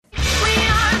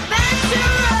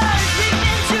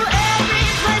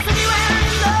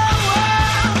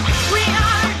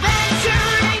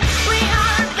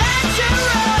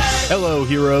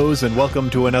heroes, and welcome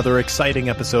to another exciting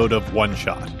episode of One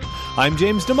Shot. I'm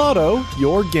James D'Amato,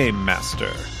 your Game Master.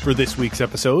 For this week's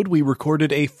episode, we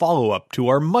recorded a follow-up to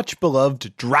our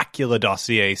much-beloved Dracula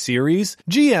Dossier series,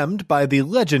 GM'd by the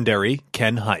legendary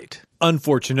Ken Hite.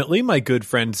 Unfortunately, my good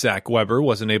friend Zach Weber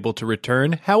wasn't able to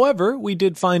return. However, we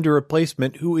did find a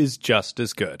replacement who is just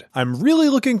as good. I'm really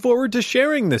looking forward to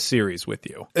sharing this series with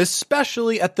you,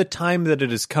 especially at the time that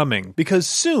it is coming, because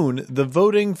soon the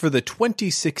voting for the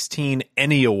 2016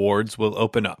 Emmy Awards will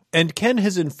open up. And Ken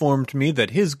has informed me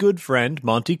that his good friend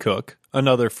Monty Cook,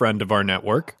 another friend of our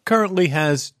network, currently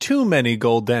has too many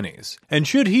gold Emmys. And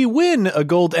should he win a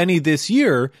gold Emmy this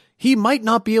year, he might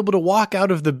not be able to walk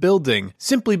out of the building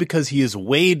simply because he is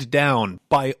weighed down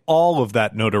by all of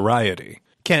that notoriety.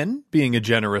 Ken, being a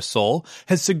generous soul,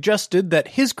 has suggested that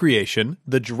his creation,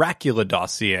 the Dracula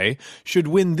Dossier, should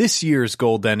win this year's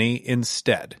Gold Emmy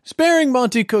instead, sparing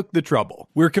Monty Cook the trouble.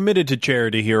 We're committed to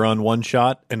charity here on One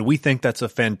Shot, and we think that's a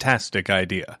fantastic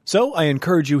idea. So I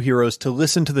encourage you heroes to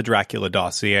listen to the Dracula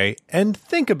Dossier and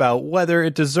think about whether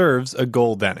it deserves a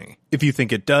Gold Emmy. If you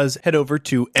think it does, head over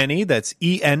to Ennie, that's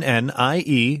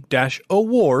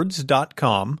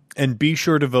ENNIE-awards.com, and be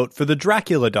sure to vote for the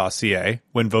Dracula Dossier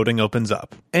when voting opens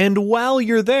up. And while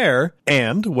you're there,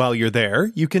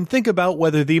 you can think about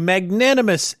whether the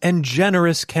magnanimous and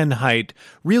generous Ken Hite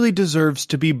really deserves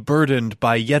to be burdened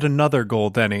by yet another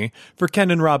Gold Emmy for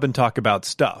Ken and Robin Talk About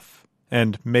Stuff,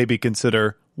 and maybe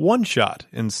consider One Shot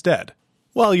instead.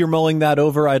 While you're mulling that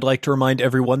over, I'd like to remind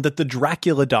everyone that the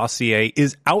Dracula Dossier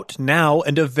is out now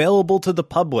and available to the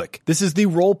public. This is the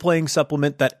role-playing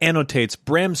supplement that annotates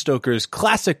Bram Stoker's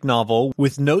classic novel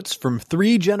with notes from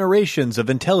 3 generations of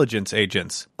intelligence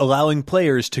agents, allowing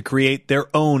players to create their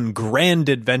own grand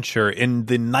adventure in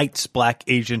the Night's Black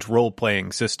Agent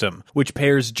role-playing system, which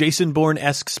pairs Jason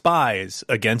Bourne-esque spies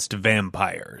against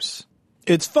vampires.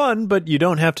 It's fun, but you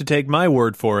don't have to take my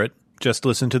word for it. Just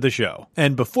listen to the show.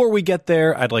 And before we get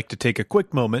there, I'd like to take a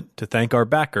quick moment to thank our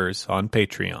backers on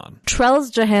Patreon.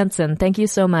 Trells Johansson, thank you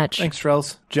so much. Thanks,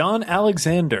 Trells. John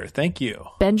Alexander, thank you.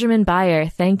 Benjamin Beyer,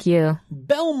 thank you.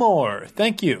 Belmore,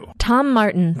 thank you. Tom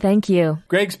Martin, thank you.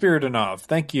 Greg Spiritonov,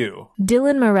 thank you.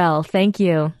 Dylan Morell, thank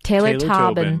you. Taylor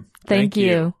Tobin, thank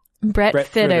you. Brett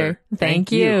Fitter,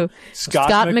 thank you.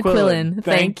 Scott McQuillan,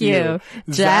 thank you.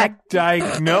 Zach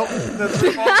Dyke, nope, that's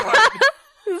the wrong one.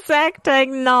 Zach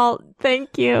Dagnall,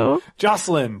 thank you.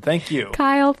 Jocelyn, thank you.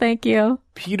 Kyle, thank you.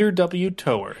 Peter W.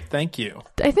 Tower, thank you.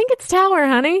 I think it's Tower,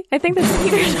 honey. I think that's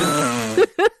Peter.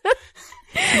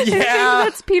 I think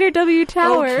that's Peter W.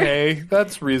 Tower. Okay,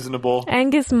 that's reasonable.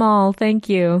 Angus Mall, thank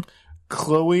you.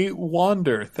 Chloe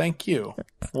Wander, thank you.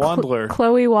 Wandler.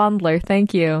 Chloe Wandler,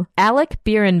 thank you. Alec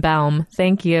Bierenbaum,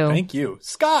 thank you. Thank you.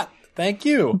 Scott, thank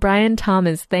you. Brian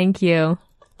Thomas, thank you.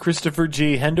 Christopher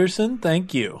G. Henderson,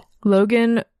 thank you.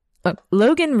 Logan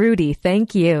Rudy,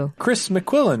 thank you. Chris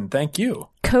McQuillan, thank you.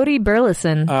 Cody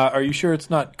Burleson. Are you sure it's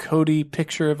not Cody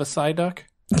Picture of a Psyduck?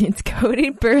 It's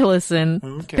Cody Burleson.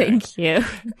 Okay. Thank you.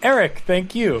 Eric,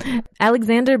 thank you.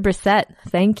 Alexander Brissett,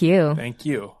 thank you. Thank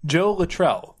you. Joe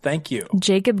Luttrell, thank you.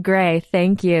 Jacob Gray,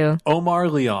 thank you. Omar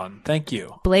Leon, thank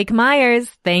you. Blake Myers,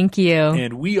 thank you.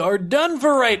 And we are done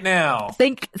for right now.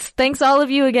 Thanks all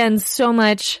of you again so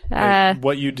much.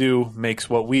 What you do makes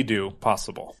what we do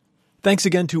possible. Thanks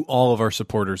again to all of our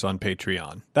supporters on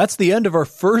Patreon. That's the end of our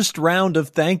first round of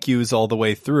thank yous all the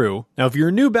way through. Now, if you're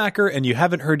a new backer and you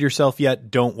haven't heard yourself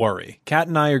yet, don't worry. Kat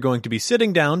and I are going to be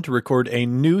sitting down to record a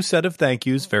new set of thank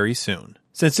yous very soon.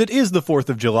 Since it is the 4th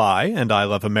of July and I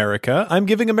love America, I'm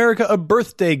giving America a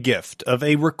birthday gift of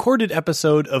a recorded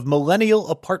episode of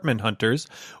Millennial Apartment Hunters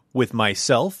with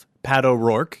myself, Pat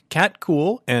O'Rourke, Kat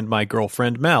Cool, and my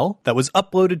girlfriend Mel that was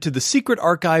uploaded to the secret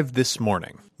archive this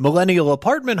morning. Millennial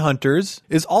Apartment Hunters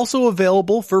is also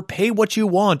available for pay what you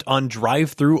want on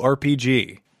Drive-Thru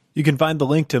RPG. You can find the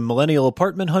link to Millennial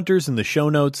Apartment Hunters in the show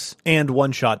notes, and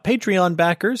One Shot Patreon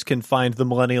backers can find the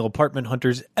Millennial Apartment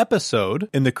Hunters episode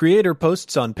in the creator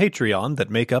posts on Patreon that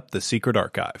make up the secret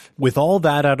archive. With all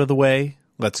that out of the way,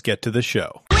 let's get to the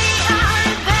show.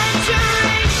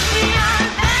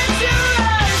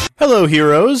 Hello,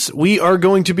 heroes. We are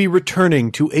going to be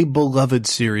returning to a beloved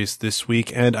series this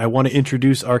week, and I want to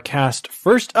introduce our cast.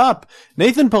 First up,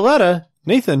 Nathan Paletta.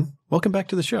 Nathan, welcome back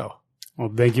to the show.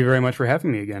 Well, thank you very much for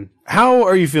having me again. How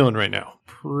are you feeling right now?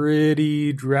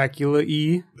 Pretty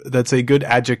Dracula-y. That's a good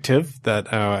adjective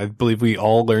that I believe we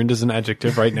all learned as an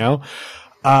adjective right now.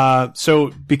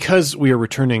 So because we are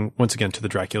returning once again to the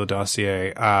Dracula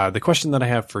Dossier, the question that I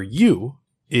have for you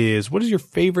is, what is your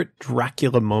favorite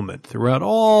Dracula moment throughout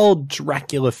all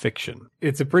Dracula fiction?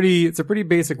 It's a pretty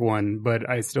basic one, but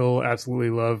I still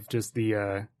absolutely love just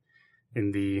the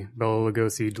in the Bela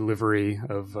Lugosi delivery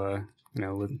of,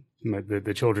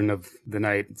 the children of the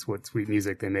night. It's what sweet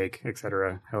music they make,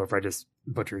 etc. However, I just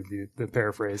butchered the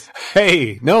paraphrase.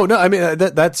 Hey, no. I mean,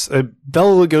 that's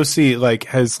Bela Lugosi,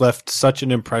 has left such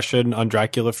an impression on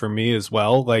Dracula for me as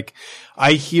well.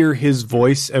 I hear his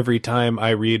voice every time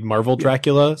I read Marvel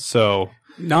Dracula. So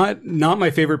not my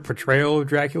favorite portrayal of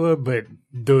Dracula, but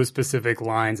those specific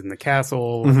lines in the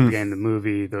castle, again, the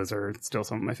movie, those are still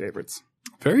some of my favorites.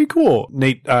 Very cool.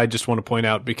 Nate, I just want to point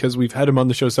out, because we've had him on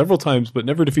the show several times, but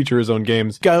never to feature his own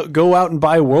games, go out and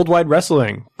buy Worldwide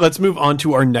Wrestling. Let's move on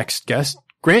to our next guest,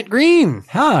 Grant Green.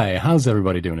 Hi, how's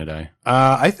everybody doing today?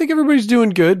 I think everybody's doing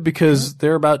good because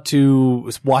they're about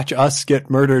to watch us get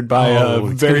murdered by a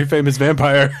very famous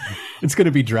vampire. It's going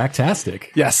to be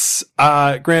Dractastic. Yes.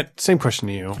 Grant, same question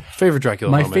to you. Favorite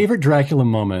Dracula moment? My favorite Dracula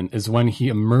moment is when he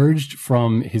emerged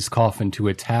from his coffin to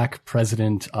attack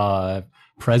President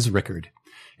Prez Rickard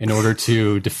in order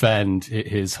to defend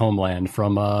his homeland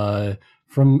from a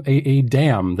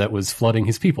dam that was flooding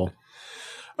his people.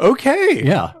 Okay.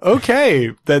 Yeah.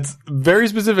 Okay. That's very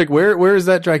specific. Where is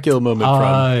that Dracula moment from?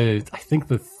 I think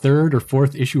the third or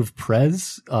fourth issue of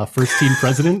Prez, first team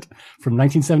president from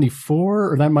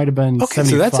 1974, or that might have been 75.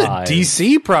 So that's a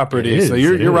DC property. So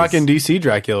you're rocking DC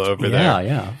Dracula over there.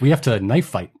 Yeah. We have to knife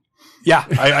fight. Yeah,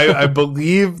 I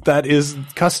believe that is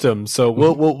custom. So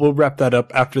we'll wrap that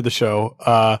up after the show.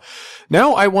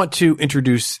 Now I want to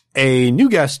introduce a new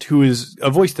guest who is a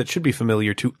voice that should be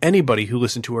familiar to anybody who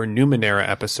listened to our Numenera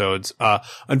episodes.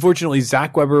 Unfortunately,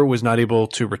 Zach Weber was not able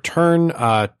to return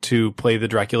to play the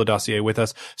Dracula Dossier with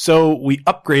us, so we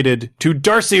upgraded to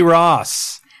Darcy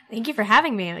Ross. Thank you for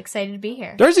having me. I'm excited to be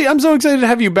here. Darcy, I'm so excited to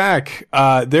have you back.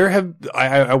 I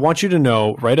want you to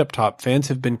know right up top, fans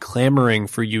have been clamoring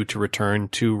for you to return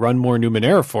to run more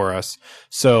Numenera for us.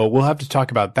 So we'll have to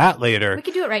talk about that later. We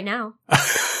could do it right now.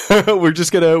 I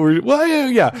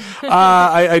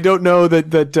don't know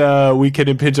that we can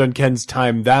impinge on Ken's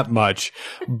time that much,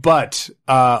 but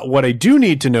what I do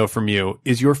need to know from you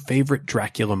is your favorite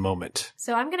Dracula moment.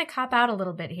 So I'm going to cop out a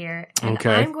little bit here, and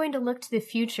okay. I'm going to look to the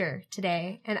future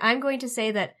today, and I'm going to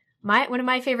say that one of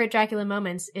my favorite Dracula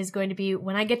moments is going to be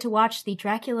when I get to watch the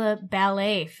Dracula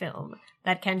ballet film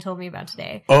that Ken told me about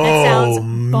today. Oh, that sounds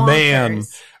bonkers. Man.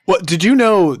 Well, did you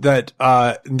know that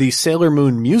the Sailor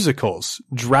Moon musicals,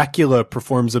 Dracula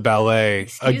performs a ballet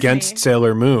against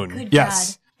Sailor Moon? Good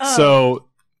yes. God. Oh. So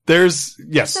there's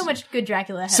so much good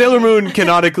Dracula. Sailor Moon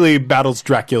canonically battles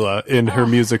Dracula in her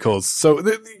musicals. So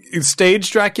stage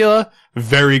Dracula,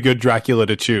 very good Dracula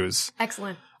to choose.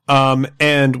 Excellent.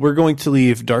 And we're going to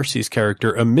leave Darcy's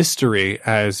character a mystery,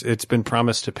 as it's been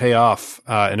promised to pay off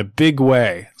in a big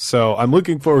way. So I'm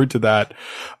looking forward to that.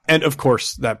 And of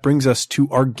course, that brings us to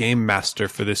our game master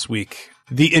for this week,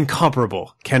 the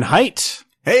incomparable Ken Hite.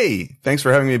 Hey, thanks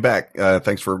for having me back.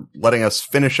 Thanks for letting us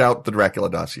finish out the Dracula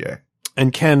dossier.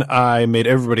 And Ken, I made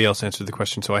everybody else answer the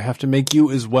question, so I have to make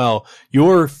you as well.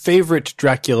 Your favorite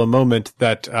Dracula moment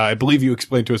that I believe you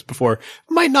explained to us before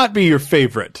might not be your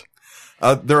favorite.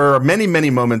 There are many,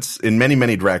 many moments in many,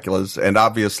 many Draculas, and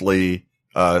obviously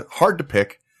hard to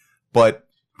pick. But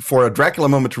for a Dracula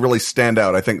moment to really stand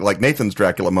out, I think like Nathan's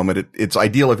Dracula moment, it's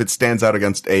ideal if it stands out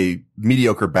against a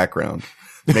mediocre background.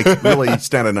 Make it really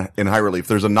stand in high relief.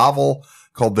 There's a novel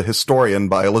called The Historian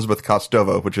by Elizabeth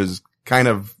Kostova, which is kind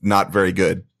of not very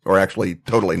good, or actually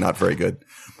totally not very good.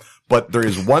 But there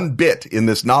is one bit in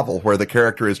this novel where the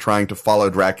character is trying to follow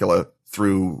Dracula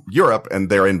through Europe, and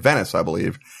they're in Venice, I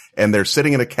believe, and they're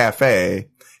sitting in a cafe,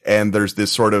 and there's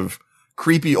this sort of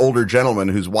creepy older gentleman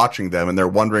who's watching them, and they're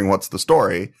wondering what's the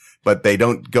story, but they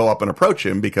don't go up and approach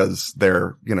him because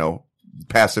they're,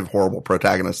 passive, horrible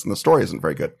protagonists, and the story isn't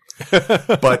very good.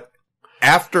 But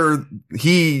after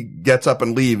he gets up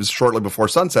and leaves shortly before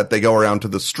sunset, they go around to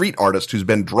the street artist who's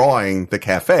been drawing the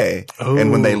cafe. Oh.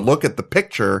 And when they look at the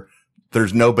picture,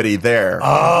 there's nobody there.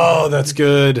 Oh, that's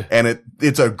good. And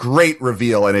it's a great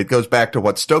reveal. And it goes back to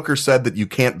what Stoker said, that you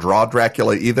can't draw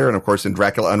Dracula either. And of course, in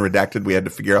Dracula Unredacted, we had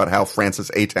to figure out how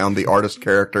Francis A. Town, the artist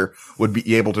character, would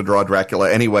be able to draw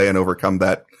Dracula anyway and overcome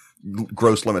that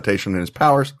gross limitation in his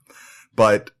powers.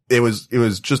 But it was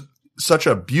just such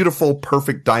a beautiful,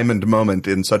 perfect diamond moment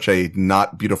in such a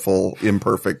not beautiful,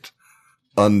 imperfect,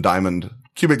 undiamond,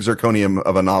 cubic zirconium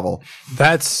of a novel.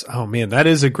 That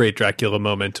is a great Dracula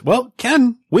moment. Well,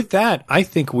 Ken, with that, I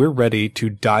think we're ready to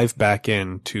dive back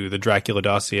into the Dracula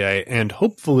dossier and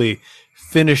hopefully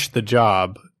finish the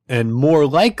job, and more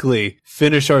likely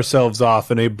finish ourselves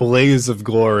off in a blaze of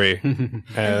glory.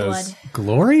 Blood.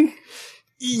 Glory?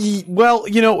 Well,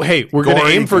 hey, we're going to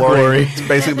aim for glory. It's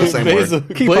basically the same word.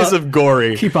 Blaze of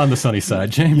gory. Keep on the sunny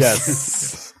side, James.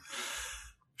 Yes.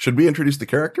 Should we introduce the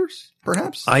characters,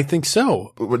 perhaps? I think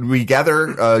so. Would we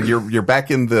gather, you're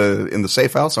back in the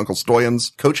safe house, Uncle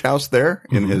Stoyan's coach house there,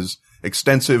 in his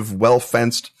extensive,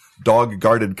 well-fenced,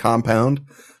 dog-guarded compound.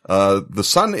 The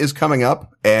sun is coming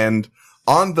up, and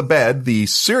on the bed, the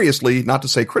seriously, not to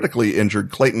say critically injured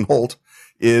Clayton Holt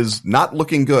is not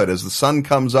looking good. As the sun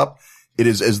comes up, it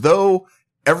is as though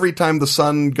every time the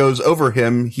sun goes over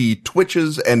him, he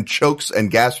twitches and chokes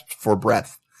and gasps for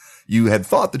breath. You had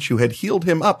thought that you had healed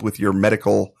him up with your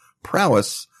medical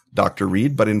prowess, Dr.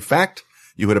 Reed, but in fact,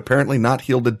 you had apparently not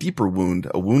healed a deeper wound,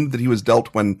 a wound that he was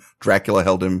dealt when Dracula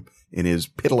held him in his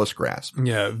pitiless grasp.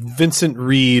 Yeah, Vincent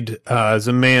Reed is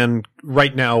a man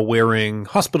right now wearing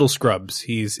hospital scrubs.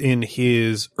 He's in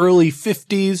his early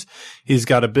 50s. He's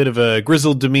got a bit of a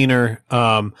grizzled demeanor.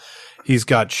 He's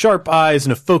got sharp eyes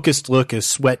and a focused look as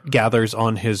sweat gathers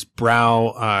on his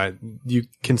brow. You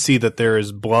can see that there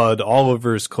is blood all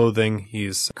over his clothing.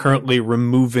 He's currently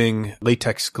removing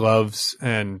latex gloves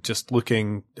and just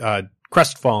looking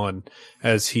crestfallen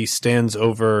as he stands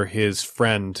over his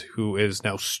friend who is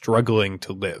now struggling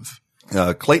to live.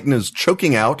 Clayton is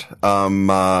choking out.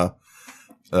 The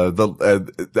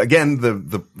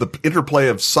interplay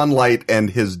of sunlight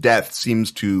and his death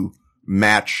seems to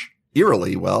match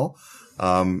eerily well.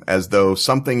 As though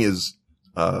something is,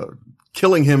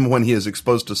 killing him when he is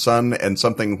exposed to sun, and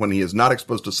something when he is not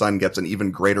exposed to sun gets an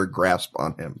even greater grasp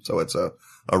on him. So it's a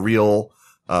real,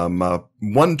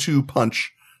 1-2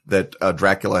 punch that,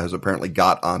 Dracula has apparently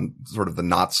got on sort of the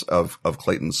knots of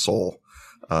Clayton's soul.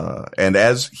 And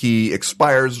as he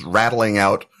expires, rattling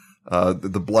out,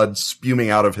 the blood spuming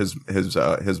out of his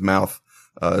mouth,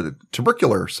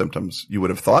 tubercular symptoms, you would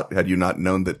have thought, had you not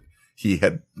known that he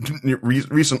had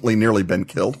recently nearly been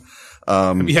killed.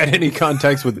 Have you had any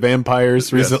contacts with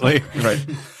vampires recently? Yes,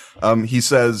 right. He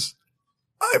says,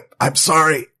 I'm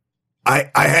sorry.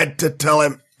 I had to tell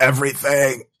him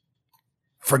everything.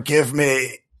 Forgive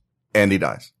me. And he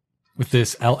dies. With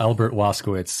this, Albert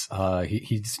Waskowitz,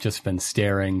 he's just been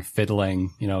staring,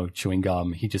 fiddling, chewing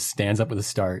gum. He just stands up with a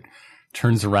start,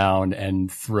 turns around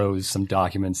and throws some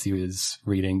documents he was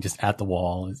reading just at the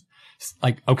wall. It's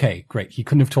like, okay, great. He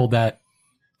couldn't have told that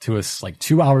to us like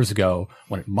 2 hours ago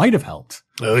when it might have helped.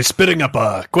 He's spitting up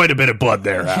quite a bit of blood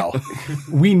there, Al.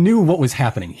 We knew what was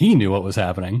happening. He knew what was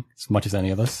happening as much as any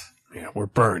of us. Yeah, we're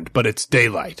burned, but it's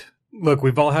daylight. Look,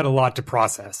 we've all had a lot to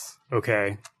process,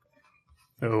 okay?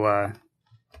 So,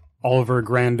 Oliver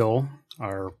Grandel,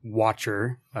 our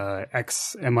watcher,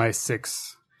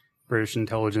 ex-MI6 British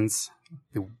intelligence,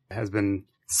 who has been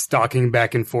stalking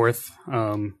back and forth,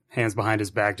 hands behind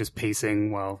his back, just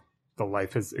pacing while the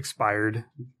life has expired,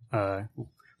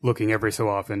 looking every so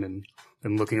often and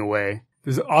then looking away.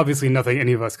 There's obviously nothing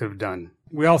any of us could have done.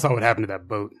 We all saw what happened to that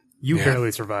boat. You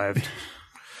barely survived.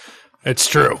 It's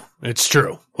true. It's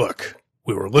true. Look,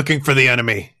 we were looking for the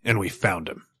enemy, and we found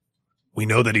him. We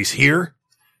know that he's here.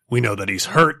 We know that he's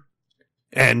hurt.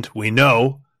 And we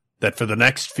know that for the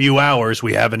next few hours,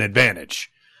 we have an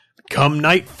advantage. Come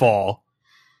nightfall,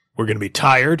 we're going to be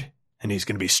tired, and he's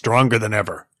going to be stronger than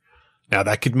ever. Now,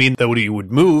 that could mean that he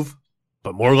would move,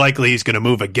 but more likely he's going to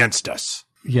move against us.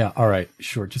 Yeah, all right,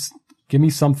 sure. Just give me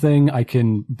something I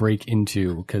can break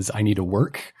into, because I need to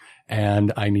work,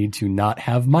 and I need to not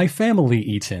have my family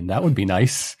eaten. That would be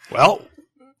nice. Well,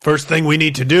 first thing we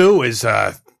need to do is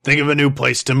think of a new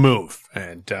place to move,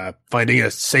 and finding a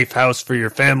safe house for your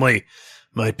family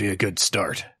might be a good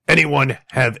start. Anyone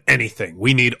have anything?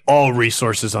 We need all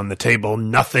resources on the table,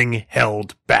 nothing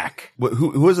held back.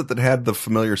 Who is it that had the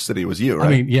familiar city? It was you, right? I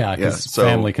mean, yeah, because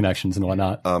family connections and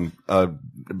whatnot. Who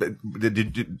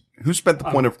spent the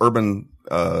point of urban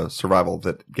survival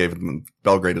that gave them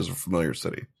Belgrade as a familiar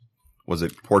city? Was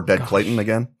it poor dead Clayton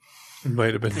again? It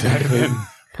might have been dead Clayton.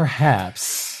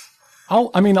 Perhaps.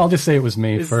 I'll just say it was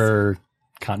me for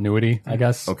continuity, I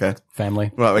guess. Okay.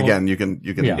 Family. Well, again, you can.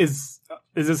 Yeah.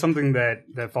 Is it something that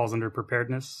falls under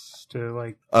preparedness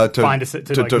to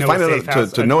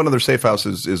know another safe house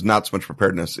is not so much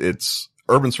preparedness. It's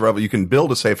urban survival. You can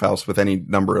build a safe house with any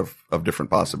number of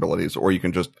different possibilities, or you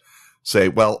can just say,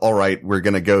 well, all right, we're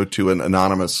going to go to an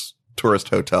anonymous tourist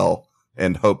hotel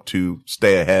and hope to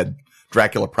stay ahead.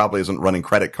 Dracula probably isn't running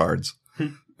credit cards.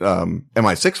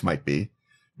 MI6 might be,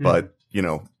 but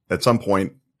at some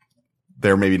point,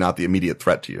 they're maybe not the immediate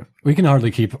threat to you. We can hardly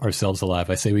keep ourselves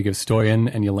alive. I say we give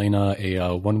Stoyan and Yelena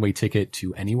a one-way ticket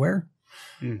to anywhere.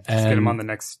 Just get them on the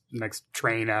next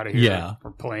train out of here, or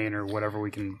plane, or whatever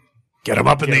we can. Get them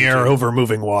up in the air over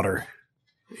moving water,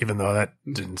 even though that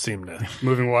didn't seem to...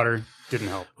 Moving water didn't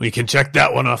help. We can check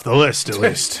that one off the list, at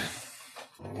least.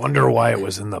 I wonder why it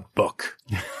was in the book.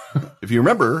 If you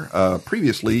remember,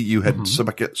 previously you had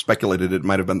speculated it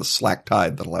might have been the slack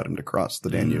tide that allowed him to cross the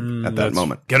Danube at that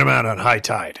moment. Get him out on high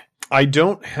tide. I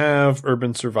don't have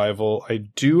urban survival. I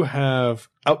do have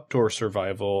outdoor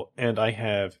survival, and I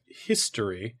have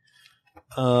history.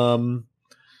 I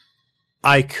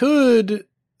could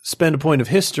spend a point of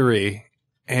history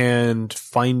and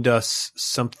find us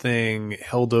something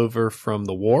held over from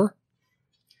the war.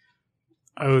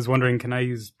 I was wondering, can I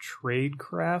use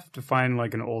tradecraft to find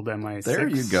like an old MI6? There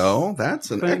you go. That's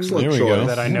an thing excellent choice.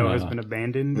 that I know has been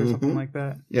abandoned or something like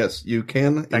that. Yes, you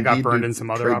can. That got burned in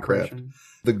some other operation.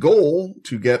 The goal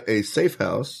to get a safe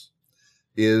house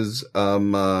is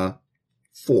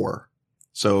 4.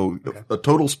 So a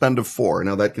total spend of 4.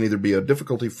 Now that can either be a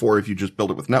difficulty 4 if you just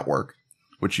build it with network,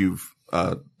 which you've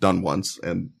done once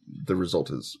and the result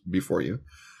is before you.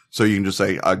 So you can just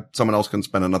say someone else can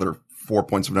spend another 4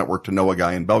 points of network to know a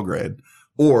guy in Belgrade,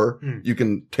 or you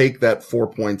can take that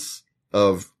 4 points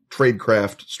of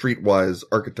tradecraft, streetwise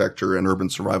architecture, and urban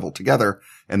survival together,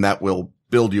 and that will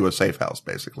build you a safe house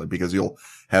basically, because you'll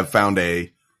have found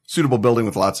a suitable building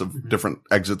with lots of different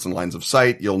exits and lines of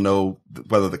sight. You'll know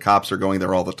whether the cops are going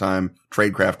there all the time.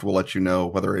 Tradecraft will let you know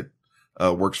whether it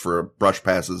works for brush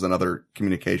passes and other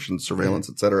communications, surveillance,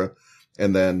 etc.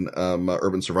 And then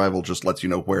urban survival just lets you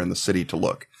know where in the city to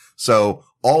look. So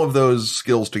all of those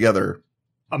skills together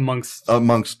amongst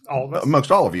all of us?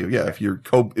 Amongst all of you, yeah. If you're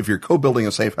co-building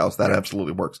a safe house, that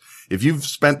absolutely works. If you've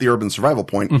spent the urban survival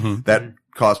point, that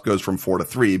cost goes from 4 to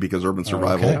 3 because urban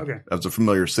survival, as a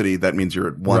familiar city, that means you're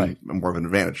at 1 more of an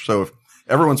advantage. So if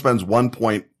everyone spends 1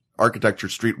 point architecture,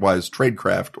 streetwise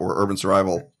tradecraft, or urban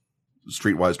survival,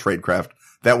 streetwise tradecraft,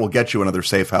 that will get you another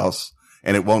safe house,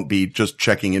 and it won't be just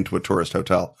checking into a tourist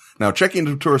hotel. Now, checking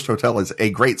into a tourist hotel is a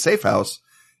great safe house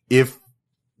if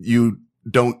you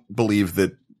don't believe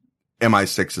that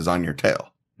MI6 is on your tail.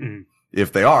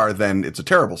 If they are, then it's a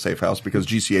terrible safe house because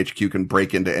GCHQ can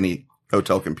break into any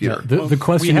hotel computer. Yeah, the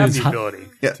question we have is the ability.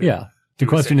 The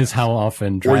question is how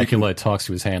often Dracula talks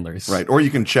to his handlers. Right. Or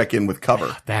you can check in with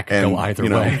cover. That could go either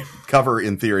way. Cover,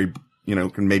 in theory,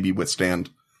 can maybe withstand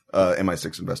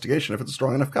MI6 investigation if it's a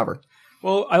strong enough cover.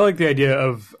 Well, I like the idea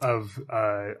of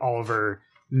Oliver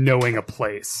knowing a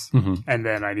place, and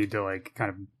then I need to like kind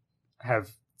of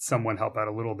have someone help out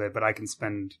a little bit, but I can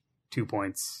spend 2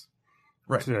 points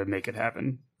to make it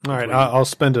happen. All right, I'll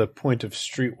spend a point of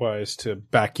streetwise to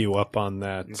back you up on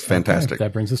that. Fantastic.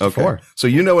 That brings us to 4. So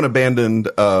you know an abandoned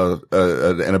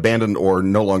or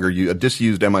no longer a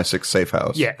disused MI6 safe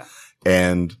house. Yeah.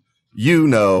 And you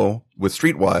know with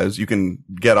streetwise you can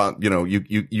get on.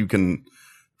 You can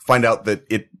find out that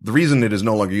the reason it is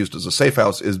no longer used as a safe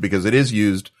house is because it is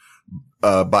used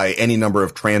by any number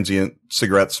of transient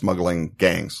cigarette smuggling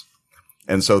gangs.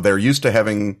 And so they're used to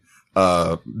having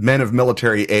men of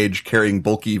military age carrying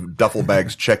bulky duffel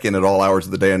bags check in at all hours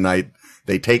of the day and night.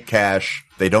 They take cash.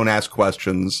 They don't ask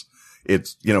questions.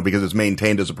 It's, because it's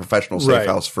maintained as a professional safe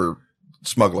house for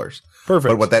smugglers.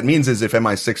 Perfect. But what that means is if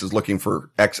MI6 is looking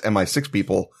for ex-MI6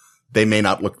 people, they may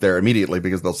not look there immediately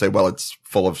because they'll say, well, it's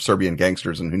full of Serbian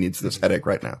gangsters and who needs this headache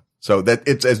right now? So that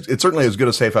it's certainly as good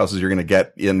a safe house as you're going to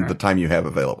get in the time you have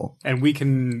available. And we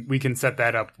can set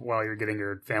that up while you're getting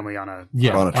your family on a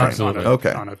train. On a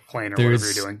plane or whatever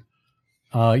you're doing.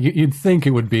 You'd think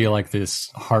it would be like this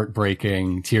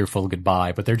heartbreaking, tearful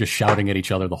goodbye, but they're just shouting at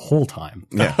each other the whole time.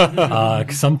 Yeah.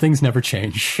 Some things never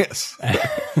change. Yes.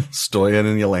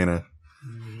 Stoyan and Yelena.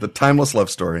 The timeless love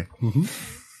story.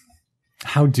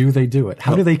 How do they do it?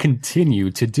 How do they continue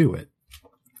to do it?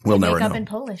 We'll never know. Make up in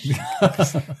Polish.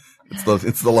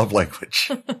 It's the love language.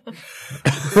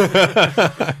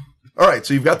 All right,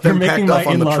 so you've got them packed up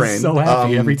on the train. So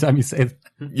happy every time you say that.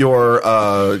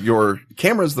 Your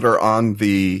cameras that are on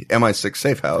the MI6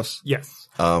 safe house,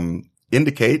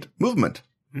 indicate movement.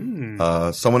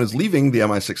 Someone is leaving the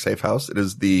MI6 safe house. It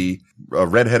is the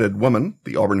red-headed woman,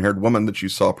 the auburn-haired woman that you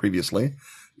saw previously.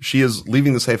 She is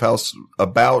leaving the safe house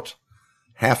about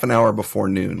half an hour before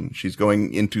noon. She's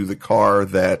going into the car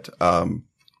that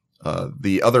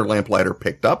the other lamplighter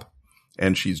picked up,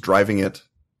 and she's driving it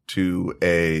to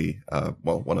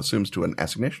one assumes to an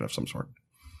assignation of some sort.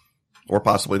 Or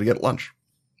possibly to get lunch.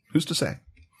 Who's to say?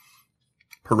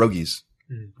 Pierogies.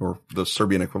 Or the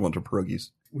Serbian equivalent of pierogies.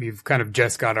 We've kind of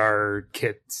just got our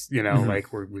kits,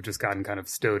 like we've just gotten kind of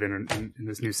stowed in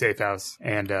this new safe house.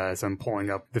 And so I'm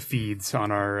pulling up the feeds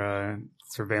on our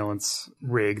surveillance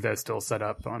rig that's still set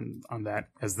up on that.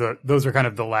 As those are kind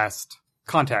of the last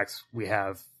contacts we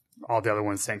have. All the other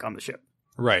ones sank on the ship.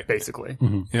 Right. Basically.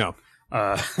 Yeah.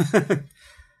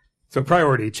 So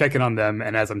priority, check in on them.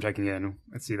 And as I'm checking in,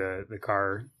 I see the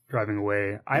car driving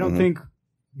away. I don't think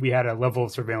we had a level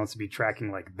of surveillance to be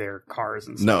tracking like their cars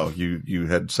and stuff. No, you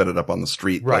had set it up on the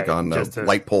street, Right, like on the just to-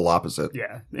 light pole opposite.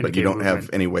 Yeah. But you indicate don't have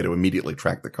movement. any way to immediately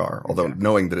track the car. Although Exactly.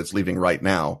 knowing that it's leaving right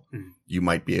now, Mhm. you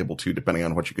might be able to, depending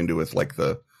on what you can do with like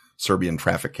the Serbian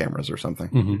traffic cameras or something.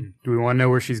 Mm-hmm. Do we want to know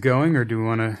where she's going, or do we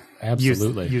want to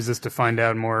Absolutely. use this to find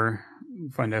out more,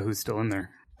 find out who's still in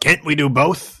there? Can't we do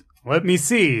both? Let me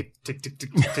see. Tick, tick, tick,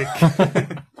 tick,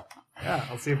 tick. Yeah,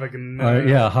 I'll see if I can.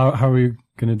 Yeah, how are we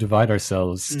going to divide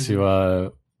ourselves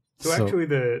to So actually,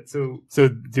 so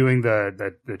doing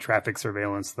the traffic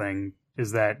surveillance thing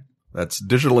is that That's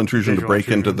digital intrusion to Digital break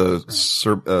into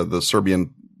intrusion, the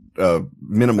Serbian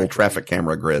minimal traffic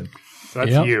camera grid. so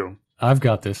that's Yep. you. I've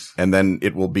got this. And then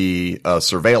it will be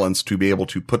surveillance to be able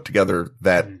to put together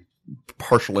that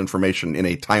partial information in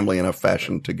a timely enough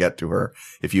fashion to get to her.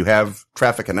 If you have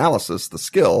traffic analysis, the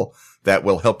skill, that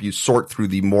will help you sort through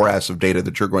the morass of data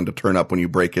that you're going to turn up when you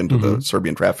break into the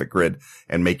Serbian traffic grid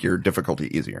and make your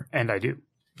difficulty easier. And I do.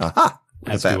 Aha!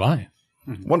 Look As at that. do I.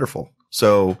 Wonderful.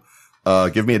 So,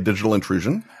 give me a digital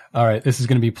intrusion. All right, this is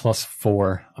going to be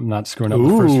 +4. I'm not screwing up the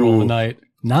first roll of the night.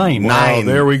 9. Nine. Oh,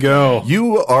 there we go.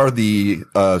 You are the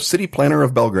city planner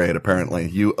of Belgrade, apparently.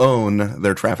 You own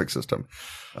their traffic system.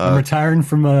 I'm retiring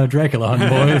from Dracula hunt,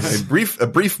 boys. A brief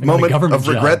got a moment government of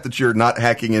regret job. that you're not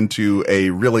hacking into a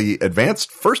really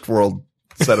advanced first world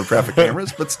set of traffic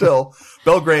cameras, but still,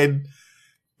 Belgrade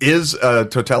is a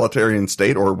totalitarian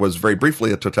state, or was very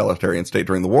briefly a totalitarian state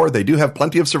during the war. They do have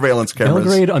plenty of surveillance cameras.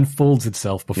 Belgrade unfolds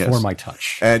itself before Yes. my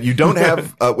touch. And you don't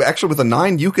have, actually with a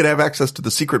 9, you could have access to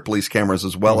the secret police cameras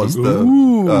as well as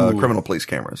the criminal police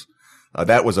cameras.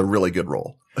 That was a really good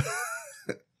roll.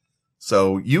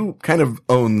 So you kind of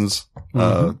owns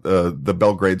the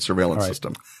Belgrade surveillance All right.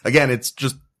 system. Again, it's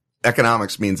just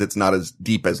economics means it's not as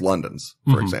deep as London's,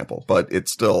 for example, but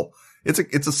it's still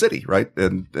it's a city, right?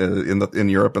 And in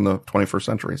Europe in the 21st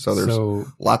century. So there's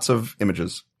lots of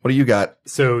images. What do you got?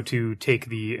 So to take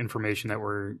the information that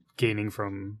we're gaining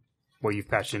from what you've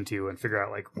patched into and figure out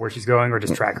like where she's going, or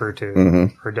just track her to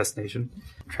her destination.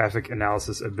 Traffic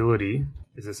analysis ability.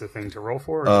 Is this a thing to roll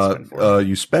for? Or to spend for?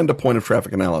 You spend a point of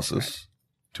traffic analysis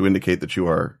to indicate that you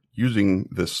are using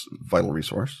this vital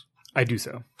resource. I do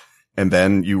so. And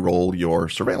then you roll your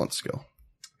surveillance skill.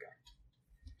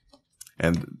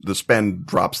 And the spend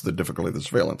drops the difficulty of the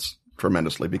surveillance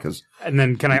tremendously because... And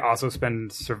then can I also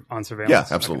spend on surveillance?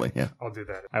 Yeah, absolutely. Okay. Yeah. I'll do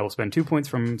that. I will spend 2 points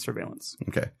from surveillance.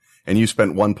 Okay. And you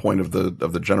spent 1 point of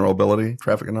the general ability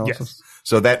traffic analysis? Yes.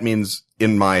 So that means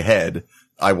in my head,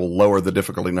 I will lower the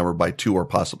difficulty number by 2 or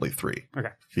possibly 3. Okay.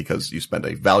 Because you spend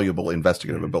a valuable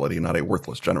investigative ability, not a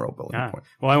worthless general ability point.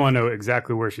 Well, I want to know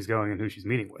exactly where she's going and who she's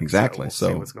meeting with. Exactly. We'll So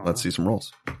see what's going let's on. see some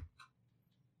rolls.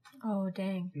 Oh,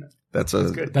 dang. That's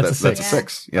a good. That's a that's a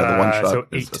 6. Yeah, the one shot so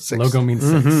is 8. a 6. Logo means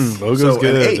 6. Logo's So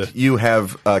good. an 8, you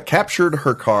have captured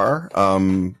her car.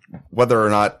 Whether or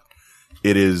not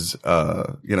it is,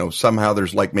 somehow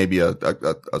there's like maybe a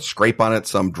scrape on it.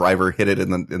 Some driver hit it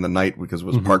in the night because it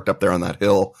was parked up there on that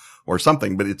hill or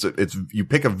something. But it's you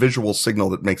pick a visual signal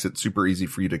that makes it super easy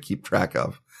for you to keep track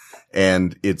of.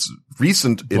 And it's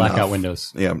recent enough. Blackout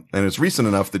windows. Yeah. And it's recent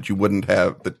enough that she wouldn't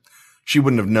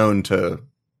have known to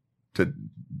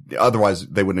otherwise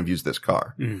they wouldn't have used this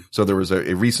car. Mhm. So there was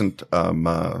a recent,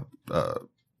 the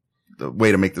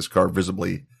way to make this car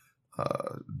visibly,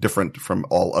 different from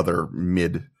all other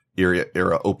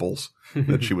mid-era Opals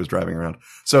that she was driving around.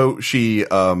 So she's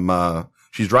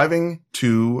driving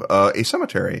to, a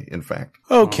cemetery, in fact.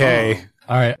 Okay.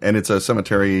 All right, And it's a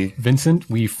cemetery. Vincent,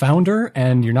 we found her,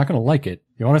 and you're not going to like it.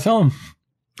 You want to tell him?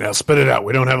 Now spit it out.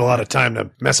 We don't have a lot of time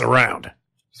to mess around.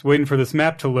 Just waiting for this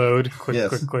map to load. Click,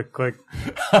 Yes. click, click, click.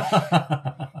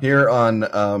 Here on,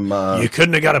 You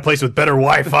couldn't have got a place with better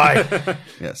Wi-Fi.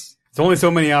 yes. It's only so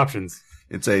many options.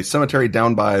 It's a cemetery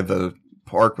down by the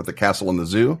park with the castle and the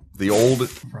zoo. The old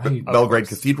Right. Belgrade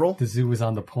Cathedral. The zoo was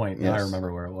on the point. Now I Yes.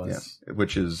 remember where it was. Yes,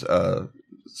 which is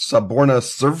Saborna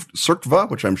Crkva,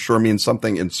 which I'm sure means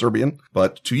something in Serbian,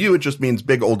 but to you it just means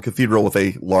big old cathedral with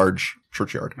a large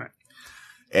churchyard. Right.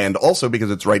 And also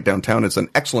because it's right downtown, it's an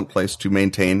excellent place to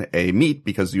maintain a meet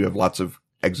because you have lots of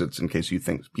exits in case you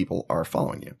think people are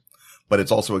following you. But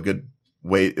it's also a good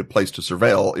place to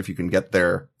surveil if you can get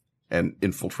there and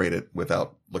infiltrate it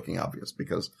without looking obvious,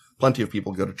 because plenty of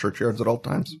people go to churchyards at all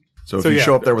times. So if you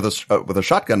show up there with a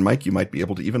shotgun mic, you might be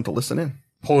able to even to listen in.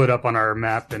 Pull it up on our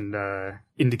map and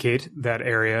indicate that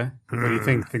area. What do you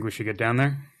think? Think we should get down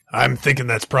there? I'm thinking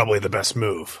that's probably the best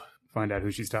move. Find out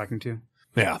who she's talking to.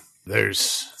 Yeah.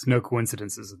 There's It's no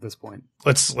coincidences at this point.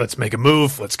 let's make a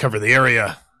move. Let's cover the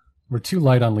area. We're too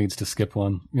light on leads to skip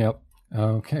one. Yep.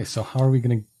 Okay, so how are we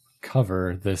going to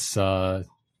cover this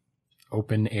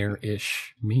open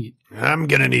air-ish meet. I'm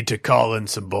gonna need to call in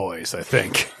some boys, I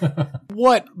think.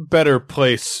 What better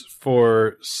place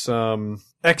for some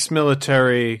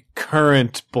ex-military,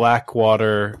 current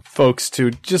Blackwater folks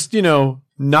to just,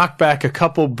 knock back a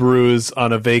couple brews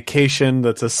on a vacation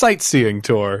that's a sightseeing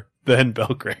tour than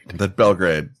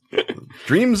Belgrade?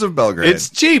 Dreams of Belgrade. It's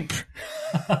cheap.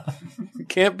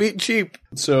 Can't beat cheap.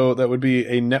 So that would be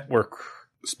a network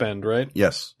spend, right?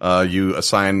 Yes.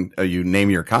 You name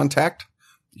your contact.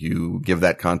 You give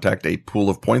that contact a pool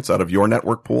of points out of your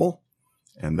network pool.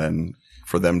 And then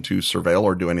for them to surveil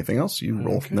or do anything else, you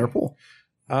roll from their pool.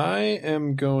 I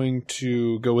am going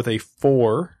to go with a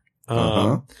 4.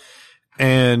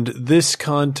 And this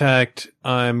contact,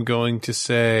 I'm going to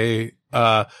say,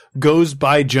 goes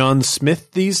by John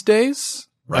Smith these days.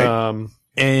 Right.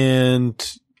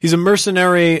 And he's a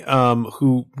mercenary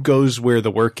who goes where the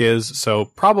work is, so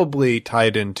probably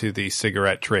tied into the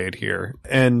cigarette trade here,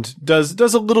 and does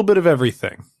a little bit of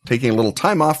everything. Taking a little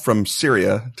time off from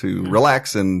Syria to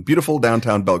relax in beautiful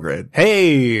downtown Belgrade.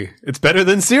 Hey, it's better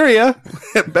than Syria.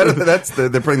 Better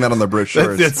than they're putting that on the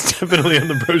brochure. That's definitely on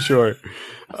the brochure.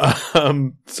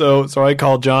 So I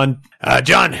call John.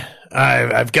 John,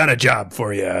 I've got a job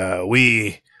for you.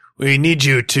 We need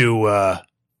you to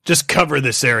just cover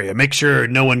this area. Make sure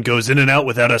no one goes in and out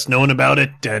without us knowing about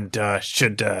it. And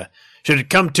should it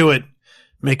come to it,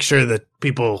 make sure that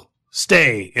people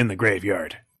stay in the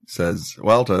graveyard. Says,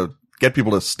 well, to get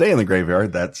people to stay in the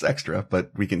graveyard, that's extra,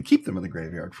 but we can keep them in the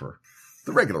graveyard for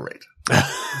the regular rate.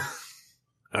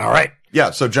 All right.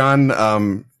 Yeah, so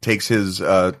John takes his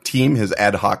team, his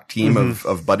ad hoc team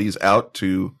of buddies out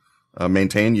to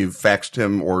maintain. You've faxed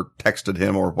him or texted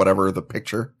him or whatever the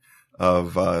picture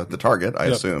of the target, I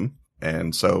assume.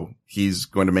 And so he's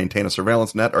going to maintain a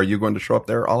surveillance net. Are you going to show up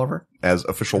there, Oliver, as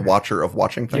official watcher of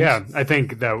watching things? Yeah, I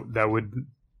think that would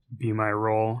be my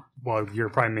role while you're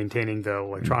probably maintaining the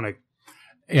electronic.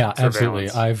 Yeah, absolutely.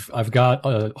 I've got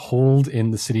a hold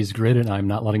in the city's grid, and I'm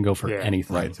not letting go for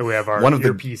anything. Right. So we have our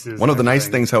earpieces. One of the nice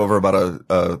things, however, about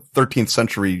a 13th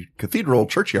century cathedral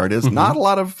churchyard is not a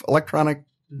lot of electronic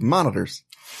monitors.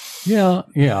 Yeah.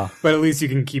 But at least you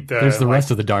can keep There's the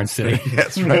rest of the darn city.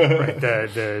 Yes, right. right.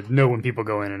 The know when people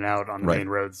go in and out on the main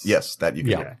roads. Yes, that you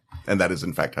can. Yeah. And that is,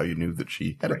 in fact, how you knew that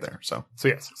she headed there. So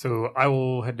yes. So I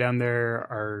will head down there.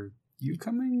 Are you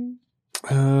coming?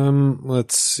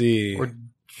 Let's see. Or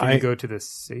should we go to the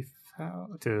safe house?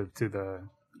 To the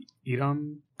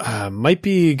Edom? Might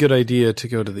be a good idea to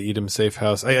go to the Edom safe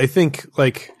house. I think,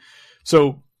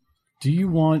 so. Do you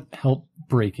want help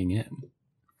breaking in?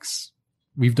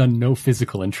 We've done no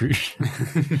physical intrusion.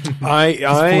 I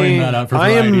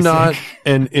am not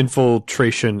an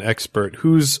infiltration expert.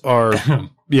 Who's our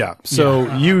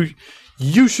So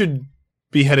you should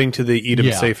be heading to the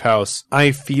Edom safe house.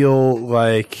 I feel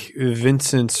like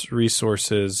Vincent's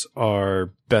resources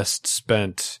are best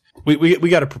spent. We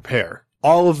got to prepare.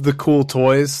 All of the cool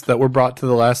toys that were brought to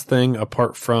the last thing,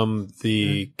 apart from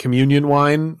the communion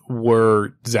wine,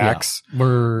 were Zach's.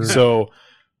 So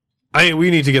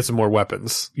we need to get some more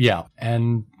weapons. Yeah,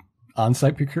 and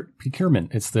on-site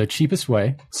procurement. It's the cheapest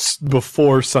way.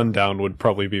 Before sundown would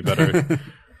probably be better.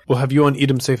 We'll have you on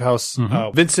Edom Safe House.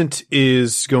 Vincent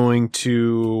is going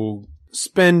to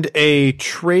spend a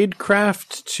trade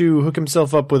craft to hook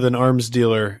himself up with an arms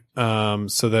dealer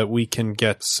so that we can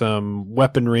get some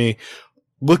weaponry.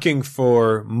 Looking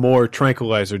for more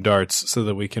tranquilizer darts so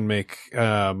that we can make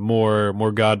more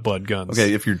Godblood guns.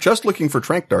 Okay, if you're just looking for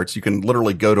tranq darts, you can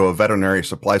literally go to a veterinary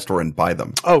supply store and buy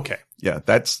them. Okay. Yeah,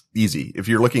 that's easy. If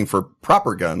you're looking for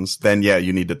proper guns, then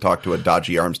you need to talk to a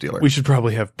dodgy arms dealer. We should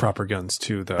probably have proper guns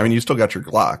too, though. I mean, you still got your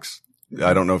Glocks.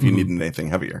 I don't know if you need anything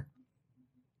heavier.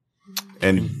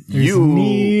 And there's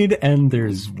need and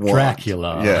there's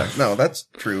Dracula. Yeah, no, that's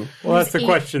true. Well, that's the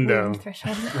question, though.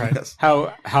 Right. Yes.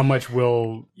 How much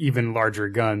will even larger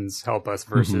guns help us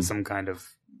versus some kind of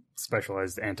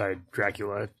specialized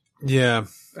anti-Dracula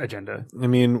agenda? I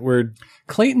mean,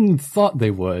 Clayton thought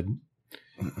they would.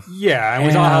 Yeah, and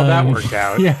we saw how that worked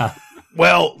out. Yeah.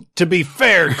 Well, to be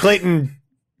fair, Clayton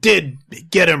did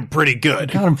get him pretty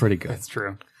good. Got him pretty good. That's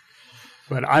true.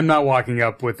 But I'm not walking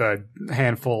up with a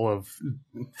handful of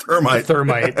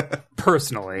thermite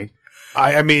personally.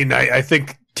 I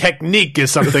think technique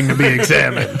is something to be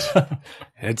examined.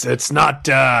 It's not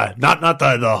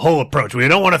the whole approach. We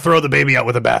don't want to throw the baby out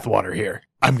with the bathwater here.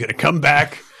 I'm going to come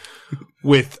back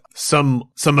with some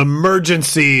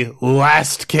emergency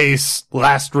last case,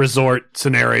 last resort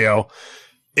scenario.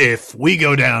 If we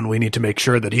go down, we need to make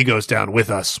sure that he goes down with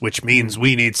us, which means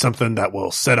we need something that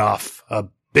will set off a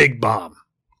big bomb.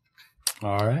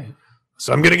 All right.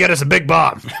 So I'm going to get us a big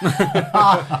bomb.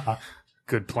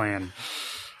 good plan.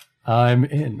 I'm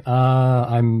in.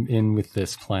 I'm in with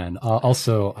this plan.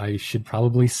 Also, I should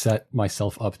probably set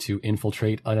myself up to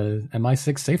infiltrate a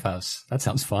MI6 safe house. That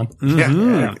sounds fun.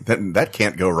 Yeah. That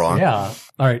can't go wrong. Yeah.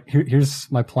 All right.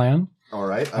 Here's my plan. All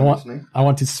right. I'm listening. I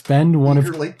want to spend one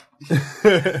Eagerly.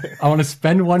 I want to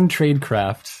spend one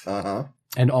tradecraft. Uh-huh.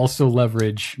 And also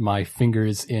leverage my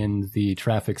fingers in the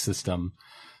traffic system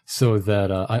so that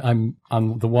I'm,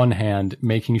 on the one hand,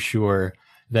 making sure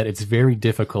that it's very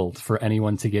difficult for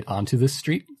anyone to get onto this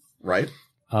street. Right.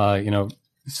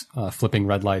 Flipping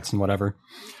red lights and whatever.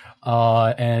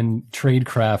 And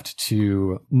tradecraft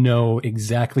to know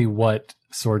exactly what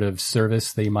sort of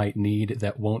service they might need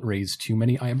that won't raise too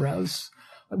many eyebrows.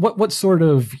 What sort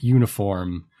of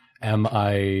uniform am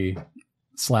I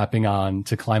slapping on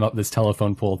to climb up this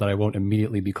telephone pole that I won't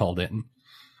immediately be called in?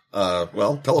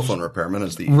 Well, telephone repairman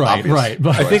is the right.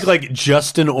 But I think like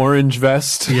just an orange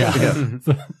vest. Yeah.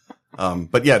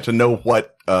 But yeah, to know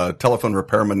what telephone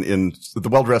repairman the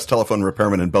well-dressed telephone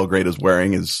repairman in Belgrade is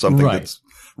wearing is something that's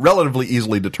relatively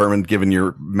easily determined given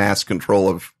your mass control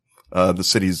of the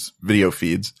city's video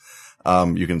feeds.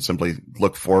 You can simply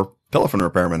look for telephone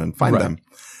repairmen and find them.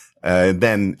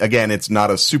 Then again, it's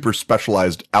not a super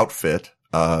specialized outfit.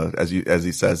 As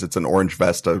he says, it's an orange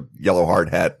vest, a yellow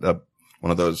hard hat,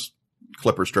 one of those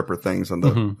clipper stripper things on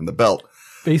the belt.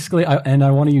 Basically,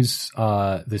 I want to use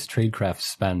this tradecraft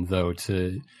spend though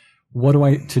to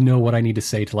know what I need to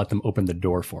say to let them open the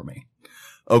door for me.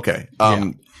 Okay,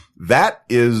 that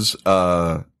is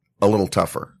a little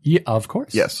tougher. Yeah, of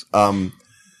course. Yes. The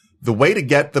way to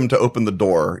get them to open the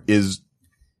door is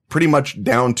pretty much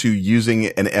down to using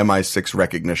an MI6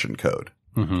 recognition code.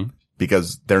 Mm-hmm.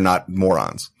 Because they're not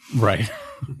morons. Right.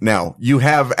 Now, you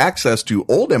have access to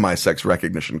old MI6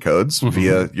 recognition codes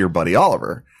via your buddy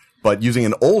Oliver, but using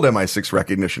an old MI6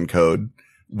 recognition code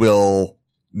will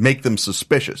make them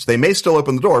suspicious. They may still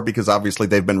open the door because obviously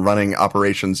they've been running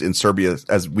operations in Serbia,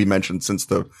 as we mentioned, since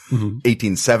the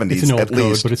 1870s it's an old at code,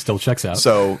 least. But it still checks out.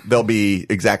 So they'll be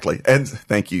exactly. And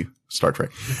thank you, Star Trek.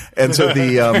 And so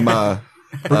the,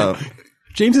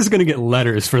 James is going to get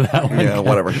letters for that one. Yeah,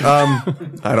 whatever.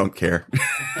 I don't care.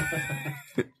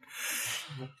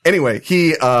 Anyway,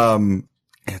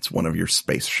 it's one of your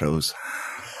space shows.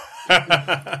 Where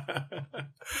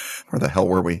the hell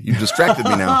were we? You distracted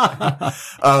me now.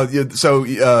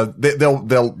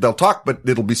 They'll talk, but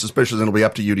it'll be suspicious and it'll be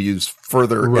up to you to use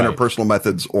further interpersonal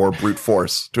methods or brute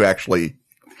force to actually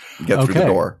get through the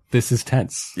door. This is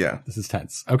tense. Yeah. This is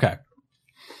tense. Okay.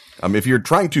 If you're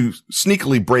trying to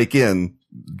sneakily break in,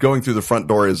 going through the front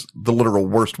door is the literal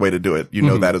worst way to do it. You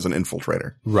know that as an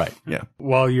infiltrator. Right. Yeah.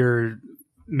 While you're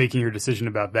making your decision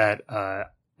about that,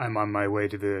 I'm on my way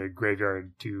to the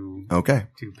graveyard to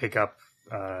pick up,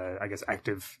 I guess,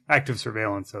 active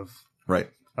surveillance of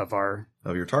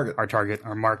your target. Our target,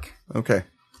 our mark. Okay.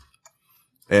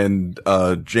 And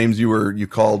James, you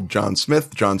called John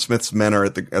Smith. John Smith's men are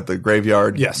at the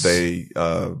graveyard. Yes. They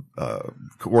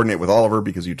coordinate with Oliver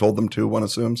because you told them to, one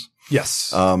assumes.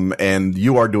 Yes. And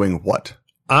you are doing what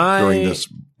during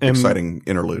this exciting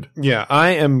interlude? Yeah, I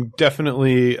am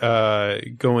definitely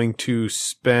going to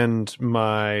spend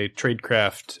my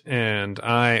tradecraft, and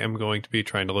I am going to be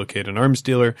trying to locate an arms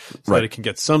dealer so that it can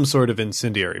get some sort of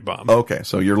incendiary bomb. Okay,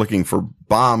 so you're looking for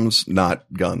bombs, not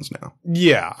guns now.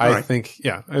 Yeah, I think,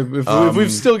 yeah. If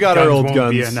we've still got our old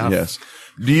guns. Yes.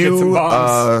 Do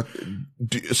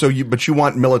you, but you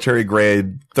want military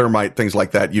grade thermite, things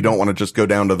like that. You don't want to just go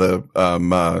down to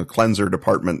the, cleanser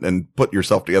department and put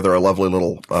yourself together a lovely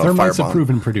little, Thermite's firebomb. A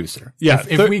proven producer. Yeah.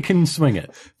 If we can swing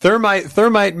it.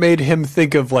 Thermite made him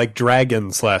think of like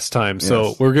dragons last time.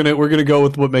 So we're gonna go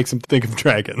with what makes him think of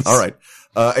dragons. All right.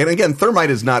 And again, thermite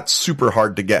is not super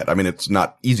hard to get. I mean, it's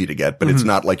not easy to get, but it's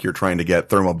not like you're trying to get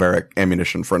thermobaric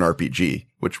ammunition for an RPG,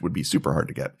 which would be super hard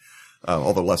to get.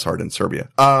 Although less hard in Serbia.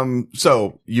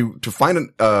 So to find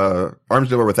an, arms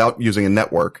dealer without using a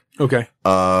network. Okay.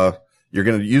 You're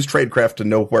going to use tradecraft to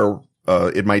know where,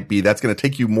 it might be. That's going to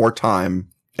take you more time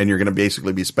and you're going to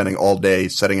basically be spending all day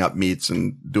setting up meets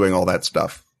and doing all that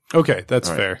stuff. Okay. That's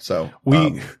fair. So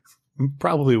we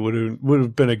probably would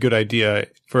have been a good idea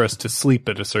for us to sleep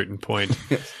at a certain point.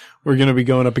 We're going to be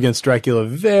going up against Dracula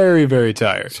very, very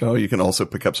tired. So you can also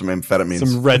pick up some amphetamines.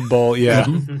 Some Red Bull, yeah.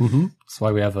 That's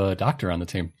why we have a doctor on the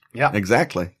team. Yeah.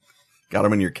 Exactly. Got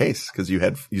him in your case because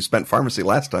you spent pharmacy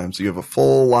last time, so you have a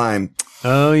full line.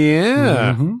 Oh,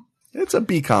 yeah. It's a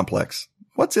B complex.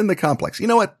 What's in the complex? You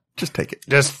know what? Just take it.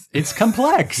 It's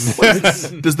complex.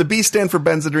 Does the B stand for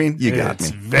Benzedrine? You got me. It's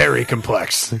very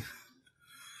complex.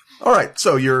 All right.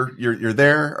 So you're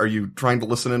there. Are you trying to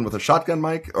listen in with a shotgun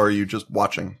mic, or are you just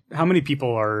watching? How many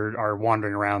people are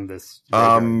wandering around this?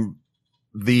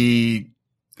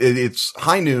 It's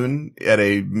high noon at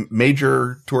a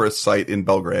major tourist site in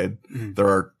Belgrade. Mm-hmm. There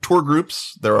are tour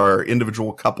groups. There are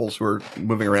individual couples who are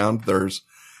moving around. There's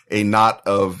a knot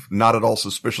of not at all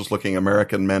suspicious looking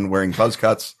American men wearing buzz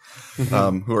cuts,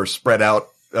 who are spread out,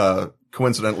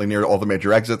 coincidentally near all the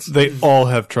major exits. They all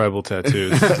have tribal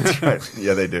tattoos. That's right.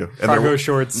 Yeah, they do. And cargo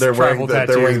shorts, they're wearing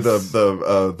tattoos. They're wearing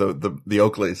the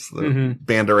Oakleys, the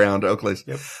band around Oakleys.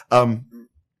 Yep.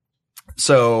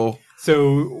 So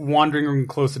wandering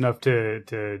close enough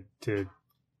to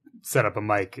set up a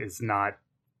mic is not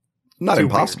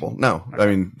impossible. Weird. No. Okay. I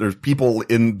mean, there's people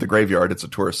in the graveyard. It's a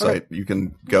tourist site. You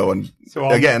can go and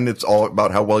again, it's all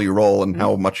about how well you roll and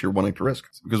how much you're willing to risk.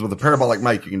 Because with a parabolic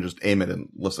mic, you can just aim it and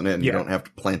listen in. Yeah. You don't have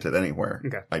to plant it anywhere.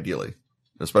 Okay. Ideally,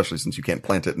 especially since you can't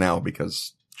plant it now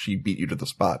because she beat you to the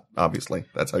spot. Obviously,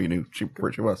 that's how you knew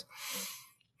where she was.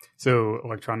 So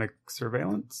electronic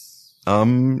surveillance.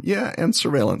 Yeah, and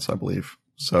surveillance, I believe.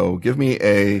 So give me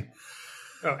a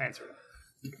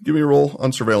roll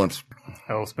on surveillance.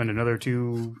 I'll spend another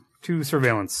two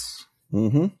surveillance.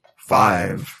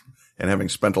 5. And having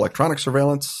spent electronic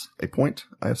surveillance, a point,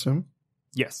 I assume?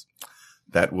 Yes.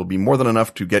 That will be more than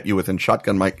enough to get you within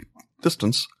shotgun mic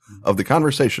distance of the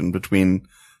conversation between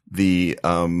the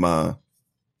woman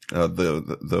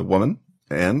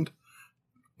and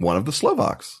one of the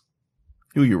Slovaks,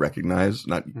 who you recognize,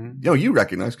 you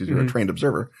recognize because you're a trained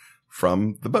observer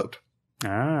from the boat.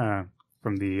 Ah,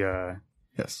 from the,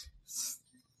 yes.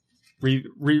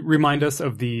 Remind us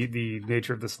of the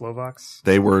nature of the Slovaks.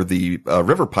 They were the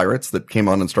river pirates that came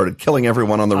on and started killing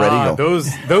everyone on the Red Eagle.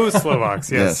 Those Slovaks,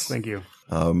 yes. Thank you.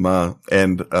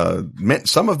 And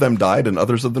some of them died and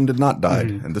others of them did not die.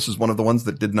 And this is one of the ones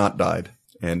that did not die.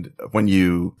 And when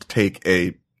you take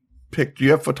a pic, do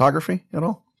you have photography at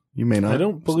all? You may not. I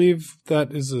don't believe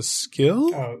that is a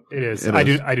skill. Oh, it is. I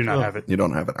do not have it. You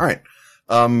don't have it. All right.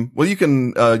 Well, you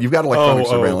can, you've got electronic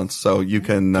surveillance, so you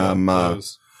can,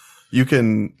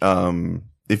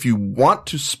 if you want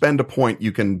to spend a point,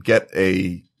 you can get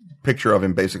a picture of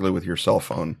him basically with your cell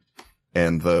phone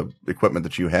and the equipment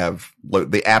that you have,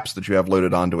 the apps that you have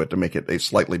loaded onto it to make it a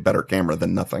slightly better camera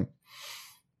than nothing.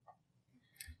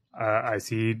 I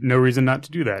see no reason not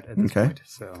to do that at this point.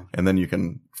 So. And then you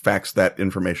can fax that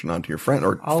information onto your friend,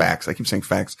 fax. I keep saying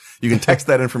fax. You can text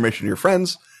that information to your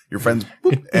friends,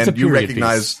 boop, and you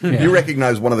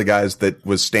recognize one of the guys that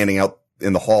was standing out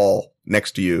in the hall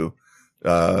next to you,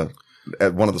 at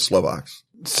one of the Slovaks.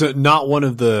 So not one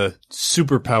of the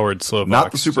superpowered Slovaks.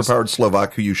 Not the superpowered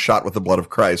Slovak who you shot with the blood of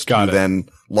Christ, then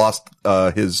lost,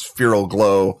 his feral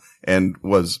glow and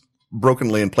was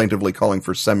brokenly and plaintively calling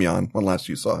for Semyon when last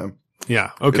you saw him.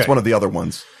 Yeah. Okay. It's one of the other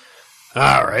ones.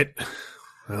 All right.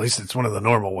 At least it's one of the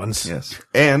normal ones. Yes.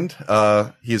 And,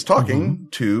 he is talking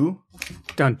to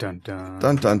Dun dun dun.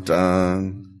 Dun dun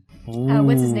dun.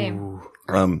 What's his name?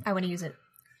 I want to use it.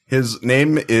 His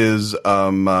name is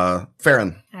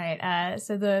Farron. All right.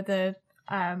 So the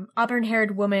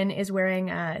auburn-haired woman is wearing,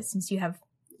 since you have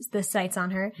the sights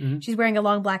on her, she's wearing a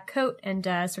long black coat and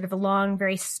sort of a long,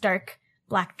 very stark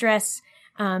black dress.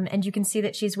 And you can see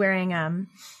that she's wearing,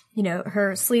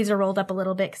 her sleeves are rolled up a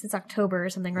little bit because it's October or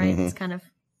something, right? It's kind of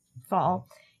fall.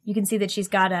 You can see that she's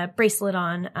got a bracelet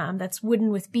on that's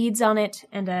wooden with beads on it,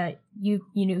 and you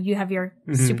have your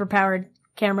superpowered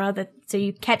camera so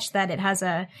you catch that it has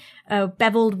a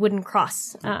beveled wooden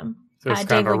cross. So it's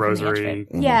kind of a rosary.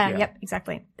 Yeah, yep,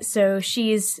 exactly. So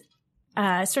she's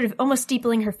sort of almost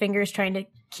steepling her fingers, trying to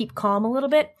keep calm a little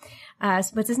bit.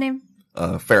 What's his name?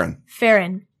 Farron.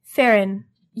 Farron,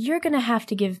 you're gonna have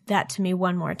to give that to me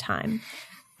one more time.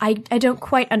 I don't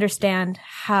quite understand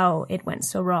how it went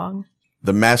so wrong.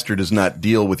 The master does not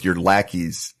deal with your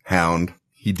lackeys, Hound.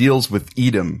 He deals with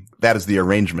Edom. That is the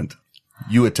arrangement.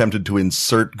 You attempted to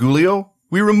insert Gulio.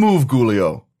 We remove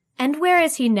Gulio. And where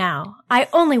is he now? I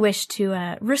only wish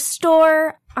to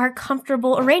restore our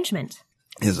comfortable arrangement.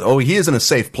 He is in a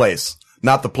safe place.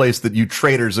 Not the place that you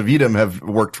traitors of Edom have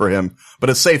worked for him, but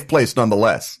a safe place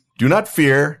nonetheless. Do not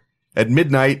fear. At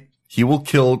midnight, he will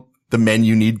kill the men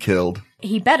you need killed.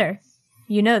 He better.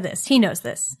 You know this. He knows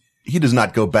this. He does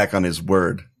not go back on his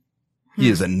word. He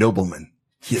is a nobleman.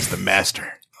 He is the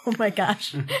master. Oh my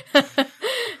gosh.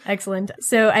 Excellent.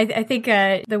 So I think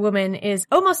the woman is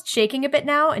almost shaking a bit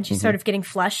now, and she's sort of getting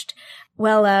flushed.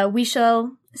 Well, we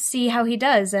shall see how he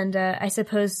does, and I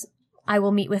suppose I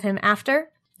will meet with him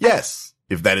after? Yes,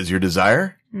 if that is your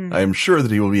desire. I am sure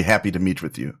that he will be happy to meet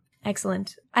with you.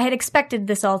 Excellent. I had expected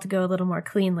this all to go a little more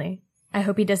cleanly. I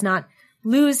hope he does not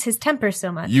lose his temper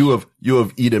so much. You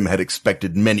of Edom had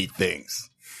expected many things.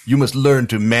 You must learn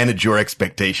to manage your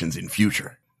expectations in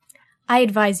future. I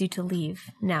advise you to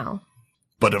leave now.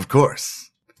 But of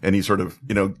course. And he sort of,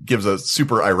 gives a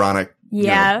super ironic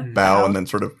bow and then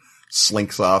sort of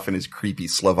slinks off in his creepy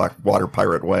Slovak water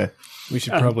pirate way. We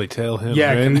should probably tail him.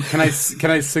 Yeah, right?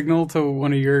 can I signal to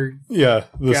one of your the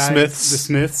guys, Smiths. the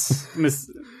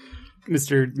Smiths,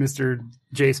 Mr.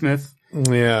 J. Smith?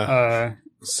 Yeah.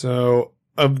 So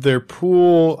of their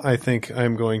pool, I think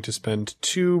I'm going to spend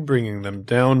 2, bringing them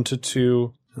down to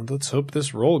 2. And let's hope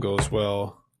this roll goes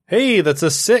well. Hey, that's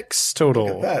a 6 total.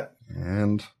 Look at that.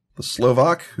 And the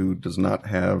Slovak, who does not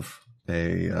have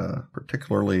a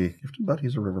particularly gifted, but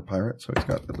he's a river pirate, so he's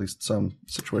got at least some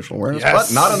situational awareness,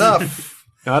 but not enough.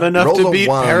 Not enough Roll to beat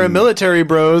 1. paramilitary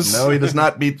bros. No, he does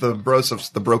not beat the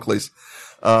Brosovs, the Brockleys.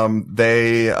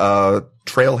 They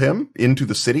trail him into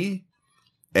the city,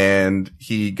 and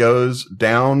he goes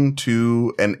down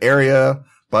to an area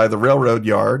by the railroad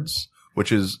yards,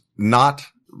 which is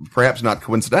perhaps not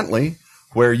coincidentally,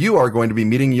 where you are going to be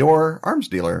meeting your arms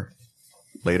dealer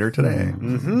later today.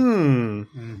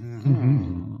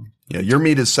 Yeah, your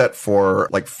meet is set for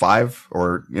like 5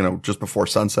 or, just before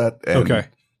sunset. And, okay.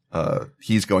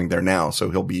 He's going there now,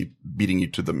 so he'll be beating you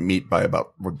to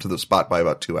the spot by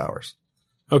about 2 hours.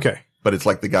 Okay. But it's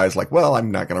like the guy's like, well,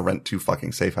 I'm not going to rent 2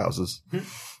 fucking safe houses.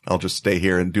 I'll just stay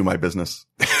here and do my business.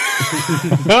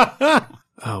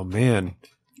 Oh, man.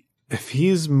 If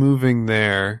he's moving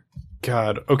there,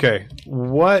 God. Okay.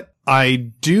 What? I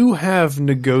do have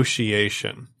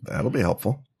negotiation. That'll be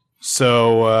helpful.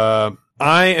 So,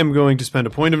 I am going to spend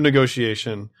a point of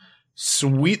negotiation,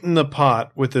 sweeten the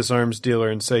pot with this arms dealer,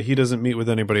 and say he doesn't meet with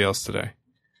anybody else today.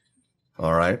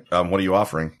 All right. What are you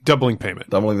offering? Doubling payment.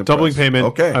 Doubling price. Payment.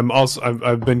 Okay.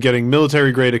 I've been getting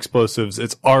military grade explosives.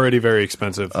 It's already very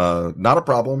expensive. Not a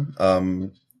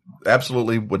problem.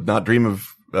 Absolutely would not dream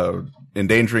of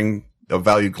endangering a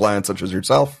valued client such as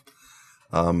yourself.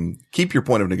 Keep your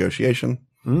point of negotiation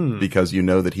because you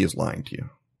know that he is lying to you.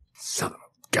 Son of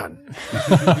a gun.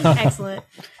 Excellent.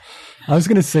 I was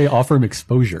going to say offer him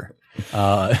exposure.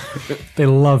 They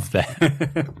love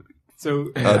that.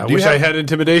 So I wish I had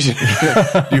intimidation.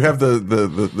 Do you have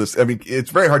this? I mean,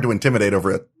 it's very hard to intimidate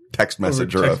over a text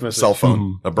message or a cell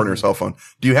phone, a burner cell phone.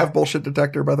 Do you have bullshit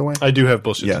detector, by the way? I do have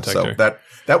bullshit detector. So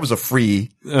that was a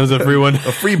free. That was a free one.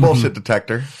 A free bullshit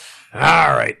detector. All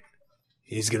right.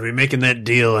 He's going to be making that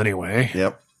deal anyway.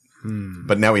 Yep.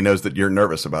 But now he knows that you're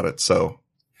nervous about it, so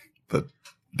the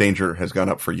danger has gone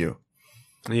up for you.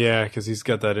 Yeah, because he's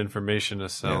got that information to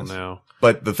sell now.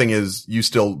 But the thing is, you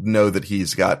still know that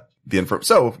he's got the info.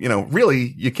 So,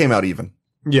 really, you came out even.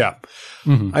 Yeah.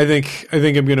 Mm-hmm. I think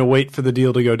I'm going to wait for the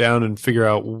deal to go down and figure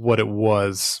out what it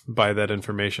was, buy that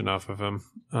information off of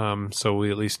him. So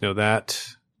we at least know that.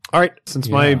 All right. Since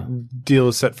my deal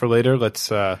is set for later,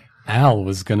 let's, Al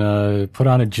was gonna put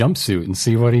on a jumpsuit and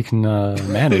see what he can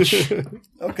manage.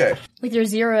 Okay. With your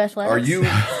 0 athletics. Are you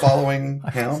following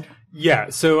Hound? Yeah.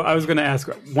 So I was going to ask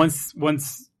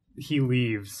once he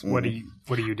leaves, what do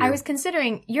you do? I was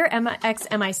considering you're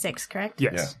MI6, correct?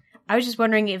 Yes. Yeah. I was just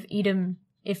wondering if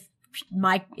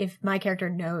my character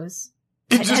knows.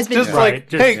 it's has been just told. like,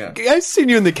 hey, I've seen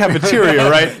you in the cafeteria,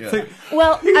 right? Yeah.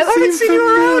 Well, I haven't seen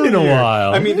you around in a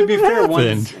while. I mean, to be fair,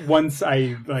 happened? once I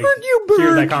you hear that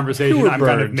burned? conversation, You were I'm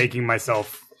kind of burned. making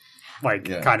myself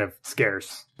kind of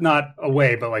scarce, not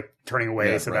away, but like turning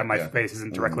away so that my face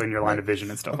isn't directly in your line of vision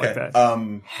and stuff like that.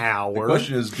 The Howard.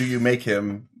 question is, do you make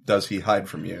him, does he hide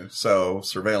from you? So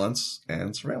surveillance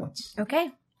and surveillance.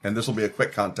 Okay. And this will be a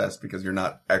quick contest because you're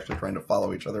not actually trying to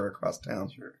follow each other across town.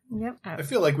 Sure. Yep. I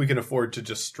feel like we can afford to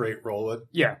just straight roll it.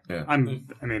 Yeah. Yeah. I'm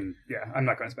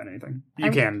not going to spend anything. You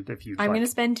can if you. I'm like. going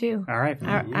to spend 2. All right.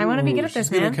 I want to be good at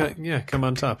this, man. Come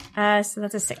on top. So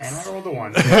that's a 6. And I rolled a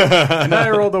 1. And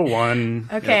I rolled a 1.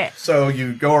 Okay. So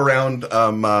you go around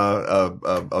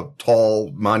a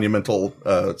tall monumental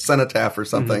cenotaph or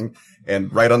something,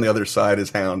 and right on the other side is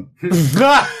Hound.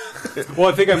 Well,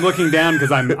 I think I'm looking down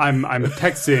because I'm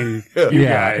texting you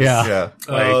guys. Yeah.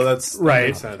 Oh, that's right.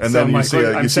 makes sense. And So then I'm you like, see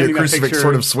I'm a sending that crucifix picture.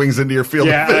 sort of swings into your field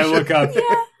Yeah, of and I vision. look up.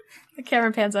 The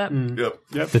camera pans up.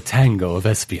 Yep. The tango of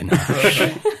espionage.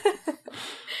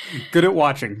 Good at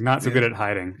watching, not so good at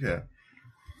hiding. Yeah.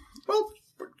 Well,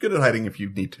 we're good at hiding if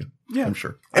you need to. Yeah. I'm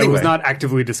sure. I Anyway. was not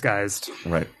actively disguised.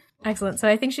 Right. Excellent. So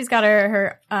I think she's got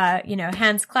her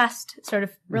hands clasped, sort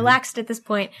of relaxed at this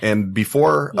point. And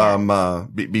before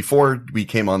before we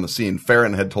came on the scene,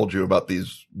 Farron had told you about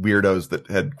these weirdos that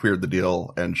had queered the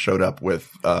deal and showed up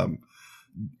with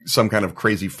some kind of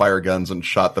crazy fire guns and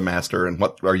shot the master, and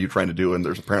what are you trying to do? And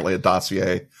there's apparently a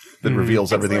dossier that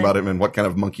reveals everything about him, and what kind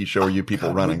of monkey show are you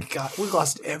people running? We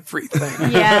lost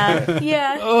everything.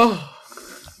 Yeah. Oh.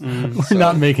 We're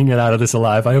not making it out of this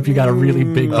alive. I hope you got a really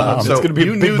big bomb. So It's going to be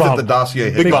you a big knew bomb. that the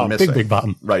dossier had Big gone bomb, missing. big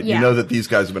bomb. Right. Yeah. You know that these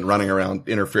guys have been running around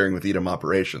interfering with Edom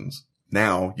operations.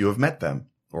 Now you have met them,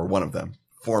 or one of them,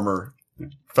 former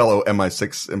fellow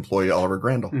MI6 employee Oliver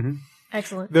Grandel.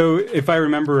 Excellent. Though, if I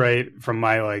remember right from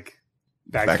my backstory,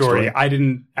 Backstory. I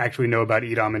didn't actually know about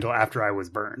Edom until after I was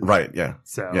burned. Right. Yeah.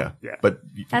 So Yeah. yeah. But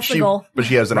That's the goal. But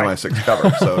she has an MI6 cover,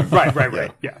 so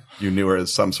Right. Yeah. you knew her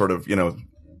as some sort of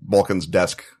Vulcan's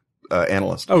desk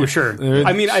analyst. Oh, sure.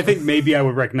 I mean, I think maybe I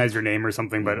would recognize your name or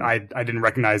something, but I didn't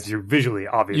recognize you visually,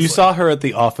 obviously. You saw her at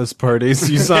the office parties.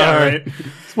 You saw Yeah, her right.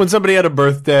 when somebody had a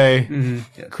birthday,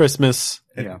 Christmas.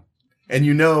 Yeah. And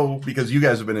because you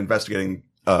guys have been investigating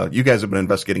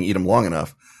Edom long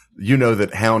enough, you know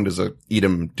that Hound is a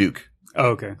Edom Duke,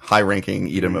 Oh, okay. high-ranking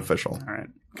Edom official. All right.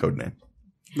 Code name.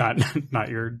 Not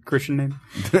your Christian name?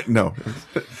 No.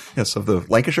 Yes, of the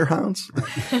Lancashire Hounds.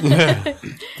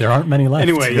 There aren't many left.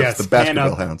 Anyway, yes. The Baskerville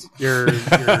Anna, Hounds. You're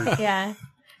Yeah.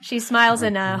 She smiles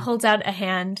and holds out a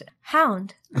hand.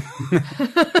 Hound.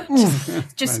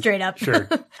 just straight up. Sure.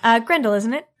 Grendel,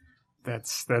 isn't it?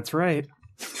 That's right.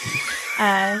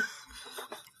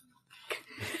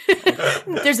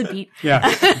 There's a beat.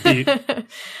 Yeah. Beat.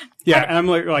 Yeah, and I'm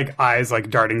like eyes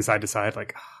darting side to side, oh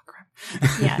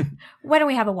crap. Yeah. Why don't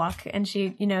we have a walk? And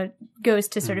she, goes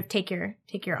to sort of take your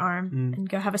arm and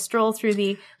go have a stroll through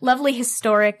the lovely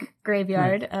historic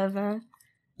graveyard of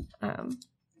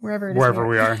wherever it is. Wherever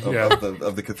we are. Yeah.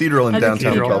 Of the cathedral in downtown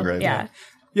cathedral. Belgrade. Yeah.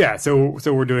 Yeah, so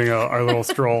we're doing our little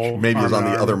stroll. Maybe it's on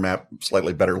the arm. other map,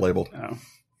 slightly better labeled. Oh.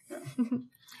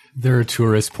 There are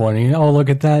tourists pointing. Oh, look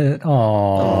at that.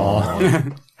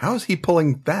 Oh. How is he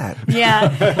pulling that?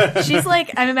 Yeah. She's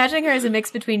I'm imagining her as a mix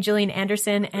between Gillian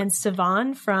Anderson and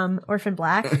Siobhan from Orphan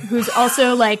Black, who's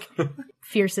also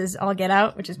fierce as all get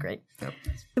out, which is great. Yep.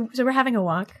 So we're having a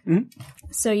walk. Mm-hmm.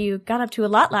 So you got up to a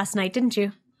lot last night, didn't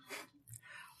you?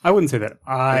 I wouldn't say that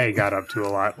I got up to a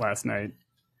lot last night,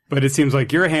 but it seems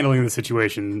like your handling of the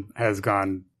situation has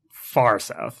gone far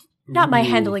south. Not my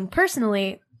handling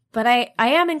personally, but I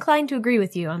am inclined to agree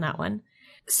with you on that one.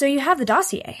 So you have the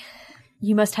dossier.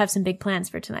 You must have some big plans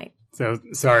for tonight. So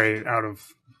sorry, out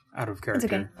of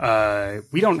character. okay.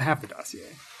 We don't have the dossier.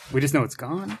 We just know it's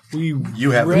gone. You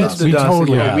have the read dossier. We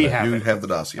totally Yeah, have we it. have You it. have the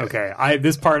dossier. Okay,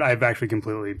 this part I've actually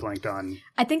completely blanked on.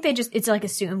 I think they just, it's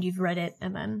assumed you've read it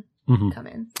and then come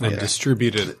in. And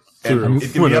distributed it And through it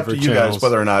can be up whatever to you channels. guys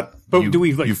whether or not But you, do we,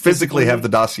 you physically physically have the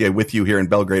dossier with you here in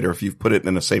Belgrade, or if you've put it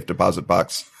in a safe deposit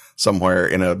box somewhere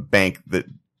in a bank that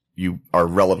you are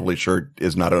relatively sure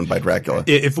is not owned by Dracula.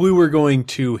 If we were going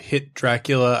to hit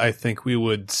Dracula, I think we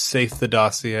would safe the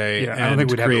dossier Yeah, I don't and think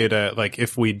we'd have create a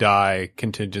if we die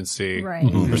contingency Right.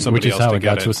 for somebody Which is else how to it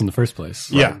get got to us in the first place.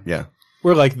 Yeah, Yeah.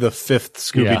 we're like the fifth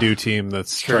Scooby-Doo team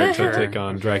that's trying sure. to take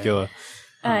on Dracula.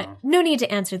 No need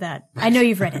to answer that. I know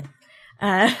you've read it.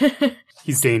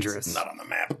 He's dangerous. Not on the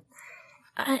map.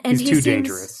 And He's he too seems-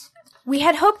 dangerous. We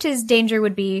had hoped his danger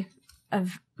would be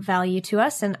of value to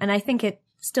us, and I think it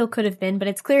still could have been, but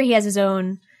it's clear he has his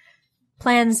own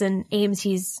plans and aims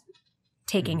he's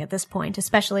taking at this point,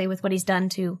 especially with what he's done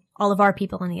to all of our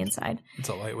people on the inside. It's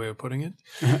a light way of putting it.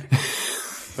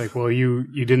 Well, you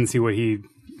didn't see what you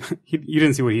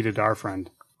didn't see what he did to our friend.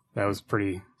 That was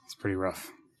pretty rough.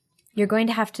 You're going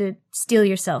to have to steel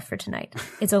yourself for tonight.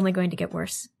 It's only going to get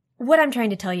worse. What I'm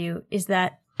trying to tell you is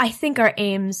that I think our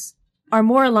aims are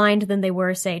more aligned than they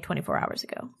were, say, 24 hours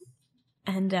ago.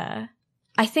 And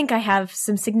I think I have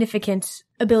some significant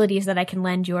abilities that I can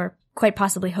lend your quite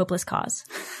possibly hopeless cause.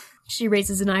 She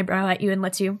raises an eyebrow at you and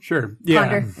lets you Sure.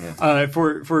 Yeah. ponder.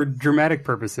 For dramatic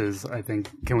purposes, I think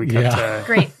can we cut to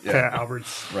Great. to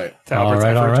Albert's Right. to All Albert's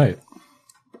right, all effort? right.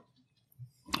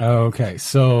 Okay,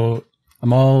 so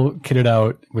I'm all kitted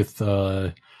out with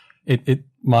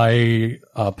my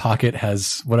pocket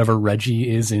has whatever Reggie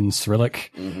is in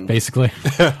Cyrillic, basically.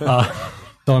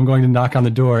 So I'm going to knock on the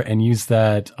door and use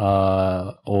that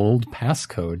old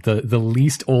passcode, the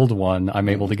least old one I'm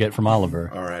able to get from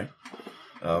Oliver. All right.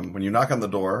 When you knock on the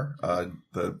door,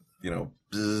 bzz,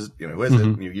 who is it?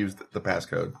 And you use the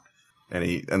passcode,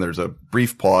 and there's a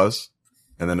brief pause,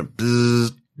 and then a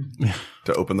bzz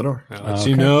to open the door. I'll let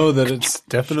you know that it's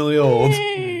definitely old.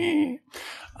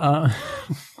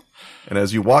 And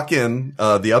as you walk in,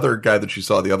 the other guy that you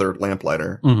saw, the other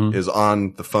lamplighter, is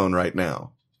on the phone right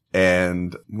now.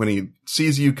 And when he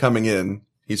sees you coming in,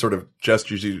 he sort of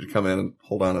gestures you to come in and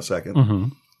hold on a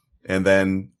second. And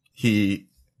then he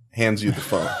hands you the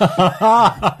phone.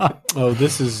 Oh,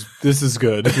 this is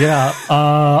good. Yeah,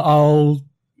 I'll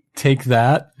take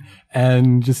that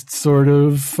and just sort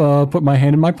of put my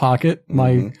hand in my pocket,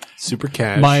 my Super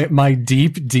cash. my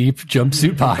deep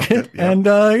jumpsuit pocket, and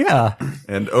yeah.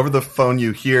 And over the phone,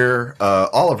 you hear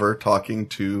Oliver talking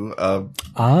to a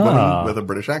woman with a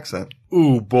British accent.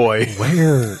 Ooh, boy.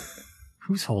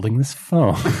 Who's holding this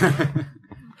phone?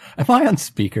 Am I on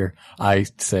speaker? I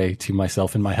say to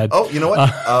myself in my head. Oh, you know what?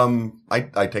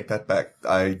 I take that back.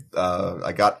 I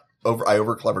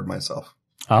over-clevered myself.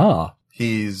 I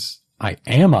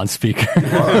am on speaker. You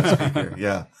are on speaker,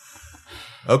 yeah.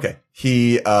 Okay.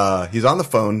 He's on the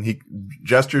phone. He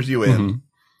gestures you in,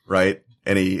 right?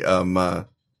 And he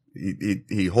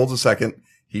holds a second.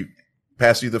 He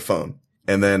passes you the phone.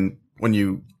 And then when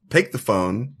you take the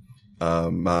phone,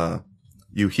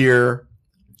 you hear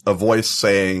a voice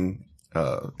saying,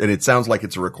 and it sounds like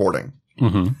it's a recording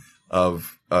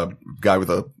of a guy with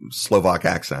a Slovak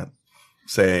accent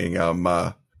saying,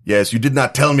 yes, you did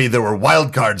not tell me there were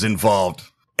wild cards involved.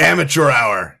 Amateur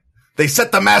hour. They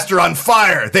set the master on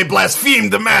fire. They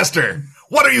blasphemed the master.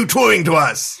 What are you doing to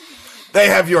us? They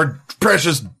have your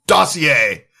precious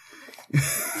dossier.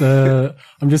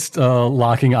 I'm just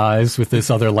locking eyes with this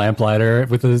other lamplighter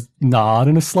with a nod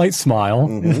and a slight smile.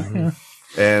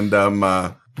 And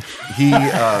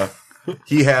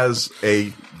he has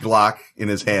a Glock in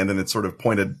his hand, and it's sort of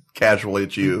pointed casually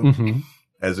at you,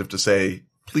 as if to say,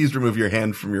 "Please remove your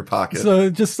hand from your pocket." So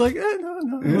just like,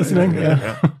 no, listening.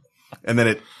 Yeah. And then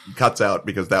it cuts out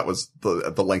because that was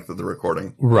the length of the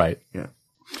recording. Right. Yeah.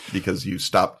 Because you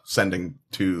stopped sending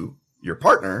to your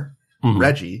partner,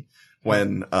 Reggie,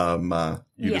 when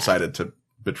you decided to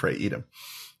betray Edom.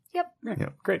 Yep. Yeah.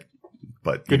 Great.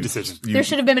 But Good decision. There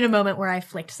should have been a moment where I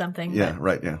flicked something. Yeah, but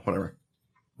right. Yeah, whatever.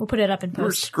 We'll put it up in You were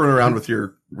post. screwing around with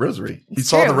your rosary. He It's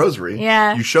saw true. the rosary.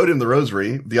 Yeah. You showed him the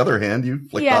rosary. The other hand, you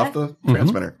flicked off the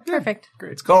transmitter. Perfect.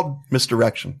 It's called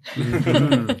misdirection.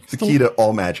 It's the key to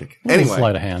all magic. Anyway.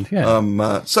 Sleight of hand.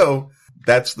 Yeah. So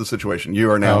that's the situation.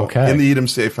 You are now in the Edom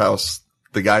safe house.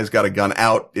 The guy's got a gun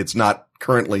out. It's not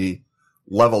currently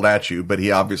leveled at you, but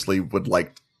he obviously would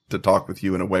like to talk with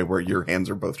you in a way where your hands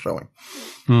are both showing.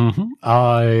 I'm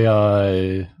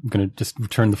going to just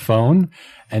return the phone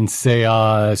and say,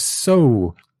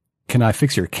 so can I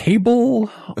fix your cable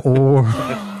or?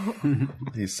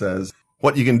 He says,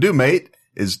 what you can do, mate,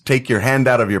 is take your hand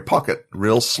out of your pocket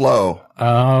real slow.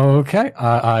 Okay.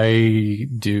 I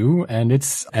do. And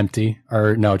it's empty,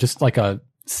 or no, just like a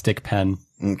stick pen.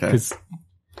 Okay.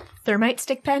 Thermite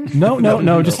stick pen?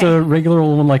 No, just a regular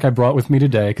old one like I brought with me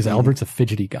today because Albert's a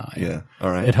fidgety guy. Yeah.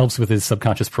 All right. It helps with his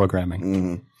subconscious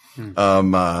programming.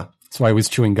 That's why he was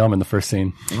chewing gum in the first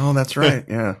scene. Oh, that's right.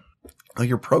 Yeah. Oh,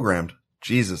 you're programmed.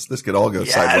 Jesus, this could all go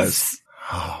sideways.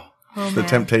 The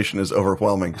temptation is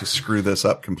overwhelming to screw this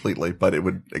up completely, but it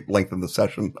would lengthen the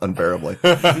session unbearably.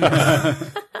 Yeah.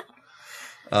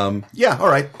 All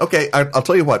right. Okay. I'll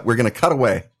tell you what, we're going to cut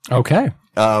away. Okay.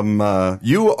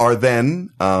 You are then,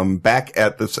 back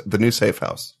at the new safe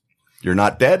house. You're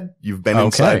not dead. You've been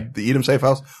inside the Edom safe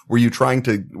house. Were you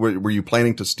were you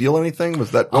planning to steal anything?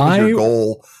 What was your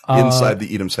goal inside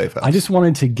the Edom safe house? I just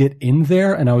wanted to get in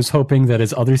there, and I was hoping that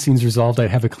as other scenes resolved, I'd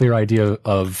have a clear idea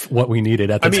of what we needed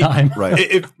at the time. Right.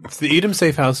 If the Edom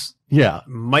safe house Yeah.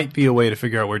 might be a way to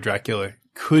figure out where Dracula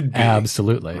could be.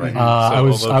 Absolutely. Right. I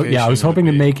was hoping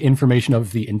to would be- make information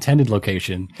of the intended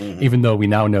location, even though we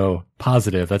now know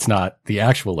positive that's not the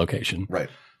actual location. Right.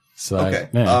 So Okay.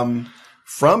 yeah.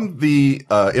 From the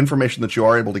information that you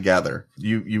are able to gather,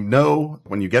 you know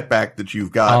when you get back that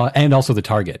you've got and also the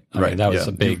target. I mean, that was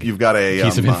yeah. a big You've got a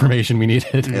piece of information we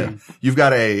needed. Yeah. You've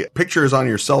got pictures on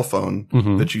your cell phone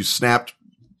that you snapped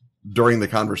during the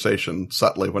conversation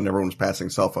subtly when everyone was passing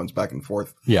cell phones back and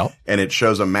forth. Yeah. And it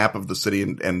shows a map of the city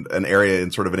and an area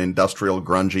in sort of an industrial,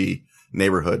 grungy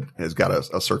neighborhood. It's got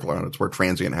a circle around it. It's where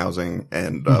transient housing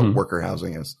and worker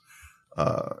housing is.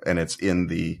 And it's in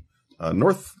the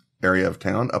north area of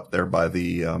town up there by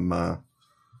the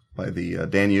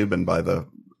Danube and by the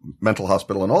mental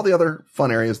hospital and all the other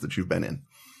fun areas that you've been in.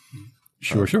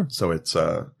 Sure. So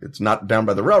it's not down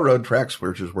by the railroad tracks,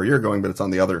 which is where you're going, but it's on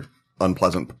the other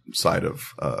unpleasant side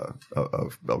of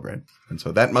Belgrade. And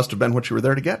so that must have been what you were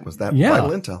there to get, was that vital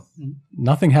intel.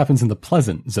 Nothing happens in the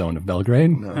pleasant zone of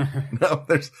Belgrade. No,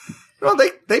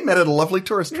 they met at a lovely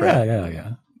tourist trap.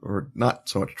 Yeah. Or not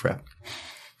so much trap.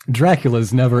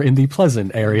 Dracula's never in the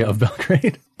pleasant area of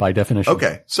Belgrade, by definition.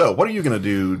 Okay, so what are you going to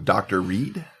do, Dr.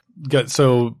 Reed?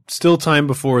 So still time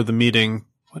before the meeting.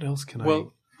 What else can I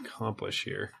accomplish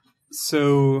here?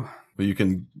 So But you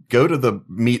can go to the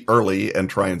meet early and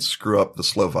try and screw up the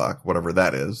Slovak, whatever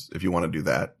that is, if you want to do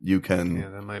that. You can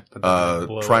that might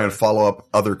try and follow up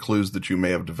other clues that you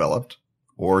may have developed,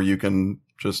 or you can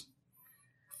just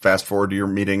fast forward to your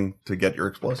meeting to get your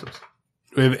explosives.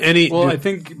 I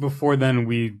think before then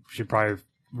we should probably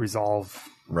resolve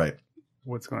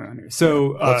what's going on here.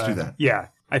 So let's do that. Yeah,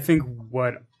 I think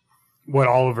what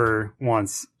Oliver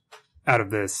wants out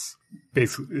of this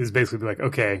is basically like,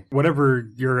 okay, whatever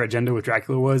your agenda with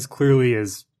Dracula was clearly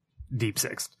is deep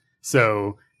sixth.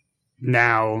 So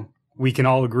now we can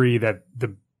all agree that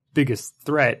the biggest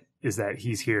threat is that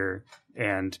he's here,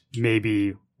 and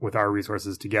maybe with our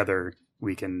resources together,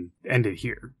 we can end it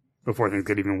here before things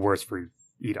get even worse for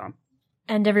Edom.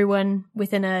 And everyone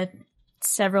within a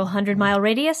several 100-mile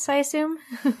radius, I assume?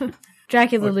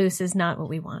 Dracula loose is not what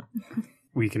we want.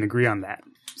 We can agree on that.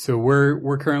 So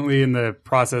we're currently in the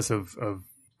process of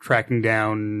tracking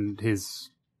down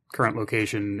his current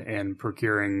location and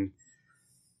procuring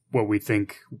what we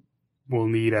think we'll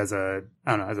need as a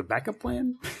backup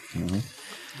plan. Mm-hmm.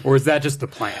 Or is that just the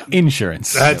plan?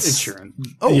 Insurance. That's insurance.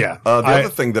 Oh, yeah. The other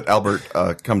thing that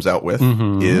Albert comes out with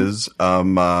is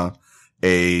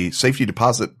a safety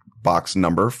deposit box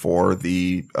number for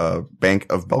the Bank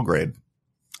of Belgrade.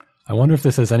 I wonder if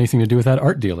this has anything to do with that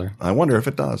art dealer. I wonder if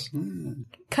it does.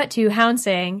 Cut to Hound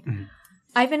saying,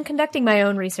 I've been conducting my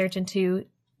own research into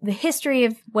the history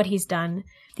of what he's done,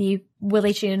 the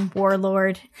Wallachian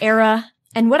warlord era,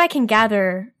 and what I can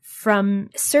gather from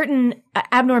certain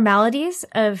abnormalities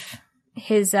of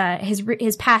his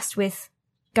past with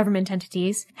government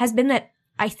entities has been that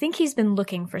I think he's been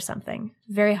looking for something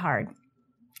very hard.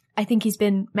 I think he's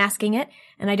been masking it,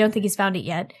 and I don't think he's found it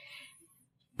yet.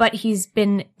 But he's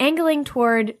been angling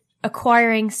toward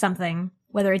acquiring something,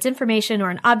 whether it's information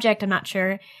or an object, I'm not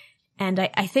sure. And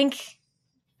I think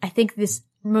this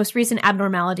most recent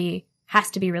abnormality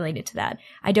has to be related to that.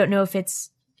 I don't know if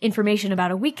it's information about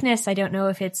a weakness. I don't know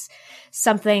if it's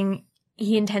something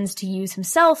he intends to use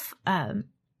himself.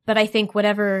 But I think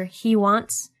whatever he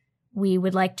wants, we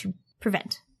would like to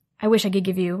prevent. I wish I could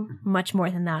give you much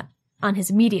more than that on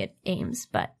his immediate aims,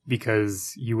 but...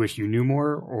 Because you wish you knew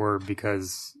more, or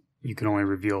because you can only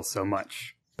reveal so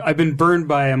much? I've been burned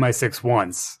by MI6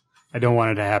 once. I don't want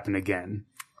it to happen again.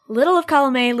 Little of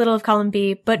column A, little of column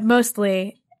B, but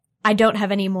mostly I don't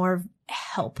have any more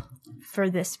help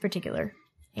for this particular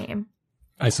aim.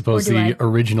 I suppose the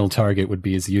original target would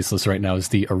be as useless right now as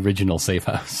the original safe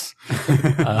house.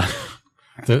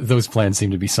 Those plans seem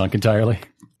to be sunk entirely.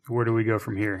 Where do we go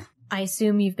from here? I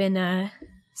assume you've been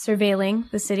surveilling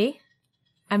the city.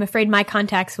 I'm afraid my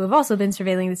contacts who have also been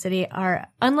surveilling the city are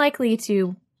unlikely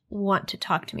to want to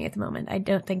talk to me at the moment. I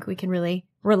don't think we can really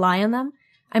rely on them.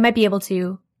 I might be able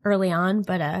to early on,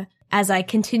 but as I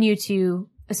continue to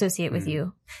associate with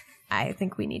you, I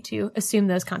think we need to assume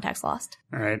those contacts lost.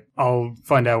 All right. I'll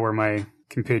find out where my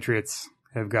compatriots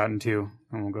have gotten to,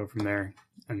 and we'll go from there.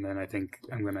 And then I think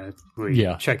I'm going to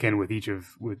really check in with each of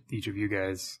you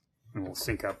guys, and we'll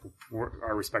sync up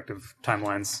our respective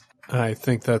timelines. I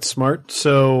think that's smart.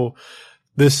 So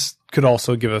this could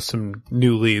also give us some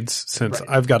new leads, since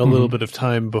I've got a little bit of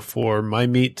time before my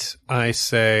meet. I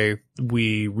say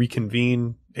we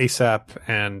reconvene ASAP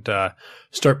and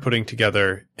start putting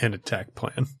together an attack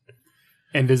plan.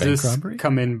 And does this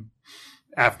come in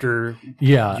after?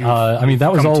 Yeah, I mean,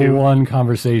 that was all one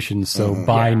conversation. So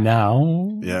by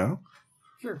now,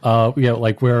 sure.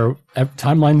 Like where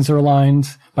timelines are aligned.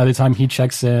 By the time he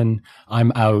checks in,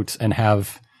 I'm out and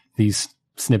have these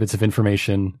snippets of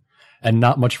information and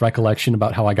not much recollection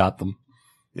about how I got them.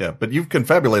 Yeah, but you've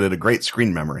confabulated a great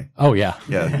screen memory. Oh, yeah.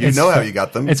 Yeah, you know how you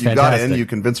got them. It's you fantastic. got in, you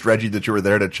convinced Reggie that you were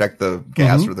there to check the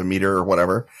gas or the meter or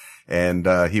whatever. And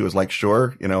he was like,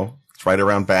 sure, it's right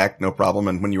around back, no problem.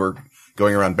 And when you were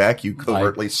going around back, you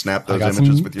covertly snapped those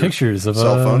images with your pictures of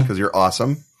cell phone because you're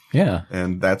awesome. Yeah.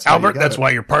 And that's Albert, that's why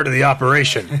you're part of the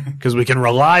operation, because we can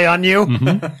rely on you.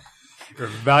 You're a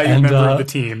valued member of the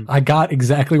team. I got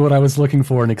exactly what I was looking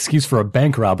for, an excuse for a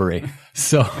bank robbery.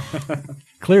 So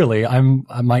clearly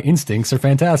my instincts are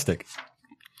fantastic.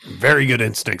 Very good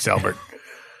instincts, Albert.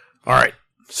 All right.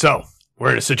 So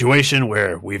we're in a situation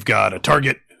where we've got a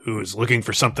target who's looking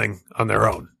for something on their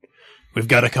own. We've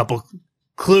got a couple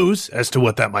clues as to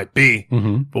what that might be,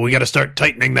 but we got to start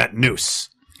tightening that noose.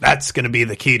 That's going to be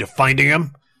the key to finding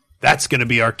him. That's going to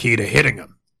be our key to hitting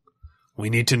him. We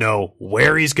need to know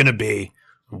where he's going to be,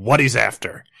 what he's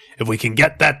after. If we can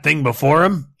get that thing before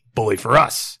him, bully for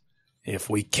us. If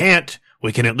we can't,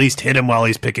 we can at least hit him while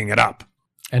he's picking it up.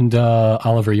 And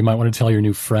Oliver, you might want to tell your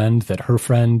new friend that her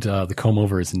friend, the comb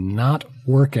over, is not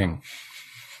working.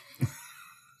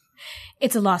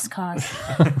 It's a lost cause.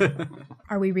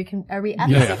 Are we at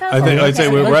the safe house? I'd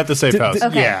say we're at the safe house.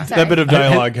 Okay, Yeah. sorry. That bit of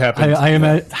dialogue happened. I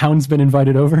am Hound's been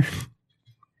invited over.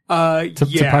 To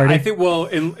party? I think, well,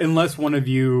 unless one of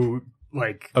you,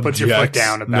 puts your foot Objects.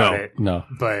 down about No. it. No.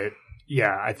 But,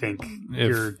 yeah, I think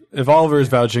you're... If Oliver is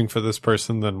vouching for this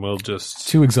person, then we'll just...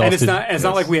 Too exhausted. And it's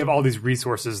not like we have all these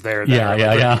resources there that Yeah, are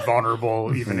yeah, yeah.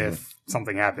 vulnerable even if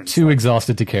something happens. Too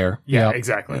exhausted to care. Yeah,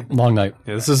 exactly. Long night.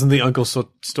 Yeah, this isn't the Uncle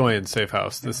Stoyan safe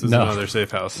house. This is No. another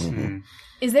safe house.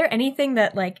 Is there anything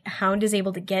that Hound is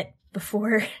able to get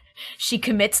before she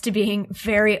commits to being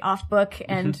very off book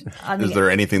and on Is there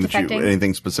anything defecting?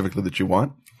 anything specifically that you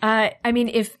want? I mean,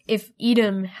 if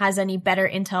Edom has any better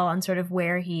intel on sort of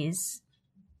where he's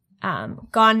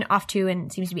gone off to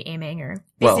and seems to be aiming, or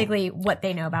basically what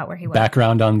they know about where he went.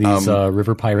 Background on these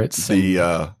river pirates.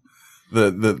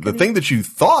 The thing that you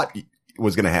thought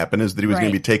was going to happen is that he was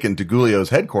going to be taken to Gulio's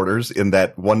headquarters in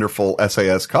that wonderful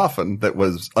SAS coffin that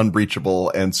was unbreachable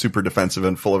and super defensive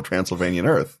and full of Transylvanian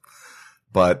earth.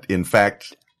 But in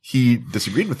fact, he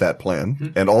disagreed with that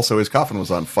plan, and also his coffin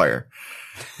was on fire.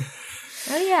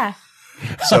 Oh yeah.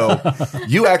 So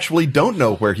you actually don't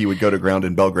know where he would go to ground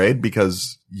in Belgrade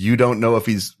because you don't know if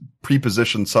he's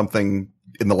prepositioned something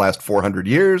in the last 400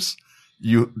 years.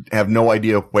 You have no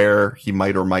idea where he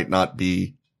might or might not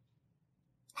be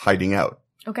hiding out.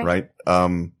 Okay. Right?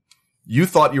 You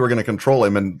thought you were going to control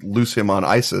him and loose him on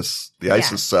ISIS, the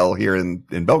ISIS cell here in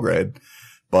Belgrade.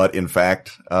 But in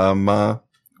fact, wasn't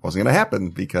going to happen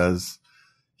because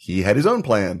he had his own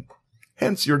plan.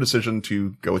 Hence your decision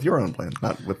to go with your own plan,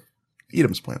 not with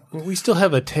Edom's plan. Well, we still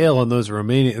have a tail on those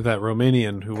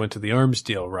Romanian who went to the arms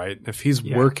deal, right? If he's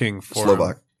working for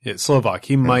Slovak. Slovak,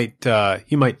 he might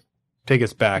take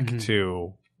us back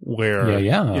to where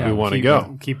we want to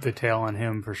go. Keep the tail on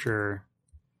him for sure.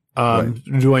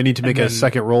 Do I need to make a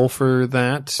second roll for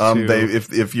that?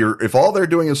 If all they're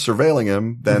doing is surveilling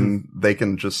him, then they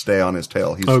can just stay on his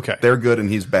tail. They're good and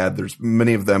he's bad. There's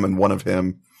many of them and one of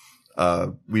him.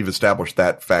 We've established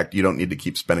that fact. You don't need to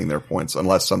keep spending their points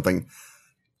unless something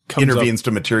intervenes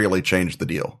to materially change the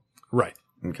deal. Right.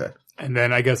 Okay. And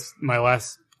then I guess my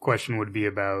last question would be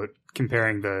about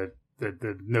comparing the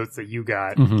notes that you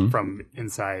got from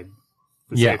inside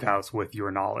the safe house with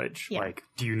your knowledge. Yeah.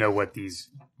 Do you know what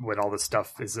all this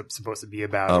stuff is supposed to be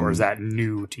about, or is that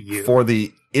new to you? For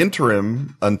the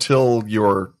interim, until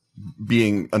your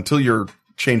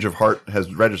change of heart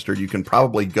has registered, you can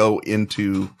probably go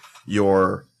into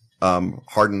your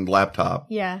hardened laptop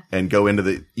and go into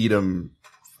the Edom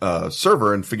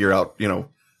server and figure out,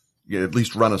 at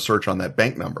least run a search on that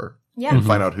bank number and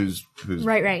find out who's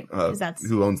right.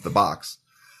 Who owns the box.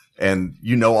 And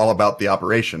you know all about the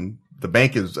operation. The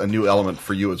bank is a new element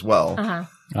for you as well.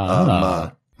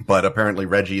 But apparently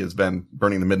Reggie has been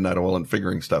burning the midnight oil and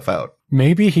figuring stuff out.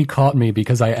 Maybe he caught me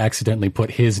because I accidentally put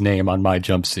his name on my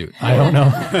jumpsuit. I don't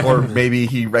know. Or maybe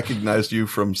he recognized you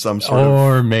from some sort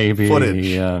of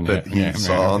footage that he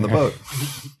saw on the boat.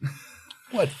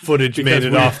 What footage made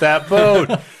it off that boat?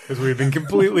 Because we've been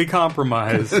completely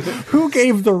compromised. Who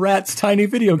gave the rats tiny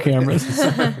video cameras?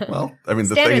 Well, I mean,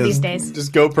 the Standard thing these is, days.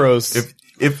 Just GoPros.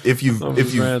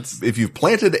 If you've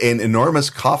planted an enormous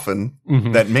coffin,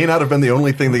 that may not have been the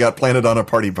only thing that got planted on a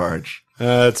party barge.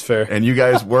 That's fair. And you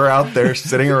guys were out there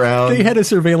sitting around. They had a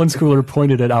surveillance cooler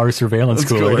pointed at our surveillance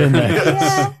cooler, didn't they?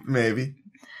 Yes, maybe.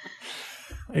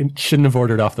 I shouldn't have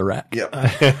ordered off the rack.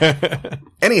 Yep.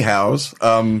 Anyhows,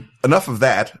 enough of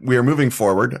that. We are moving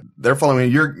forward. They're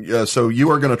following you. So you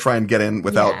are going to try and get in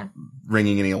without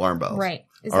ringing any alarm bells. Right.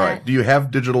 All right. Do you have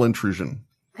digital intrusion?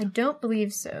 I don't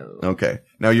believe so. Okay.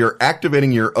 Now you're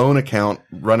activating your own account,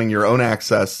 running your own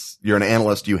access. You're an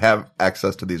analyst. You have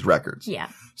access to these records. Yeah.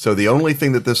 So the only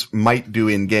thing that this might do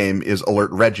in game is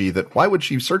alert Reggie that why would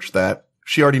she search that?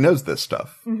 She already knows this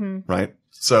stuff. Right?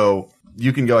 So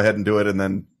you can go ahead and do it and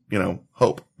then,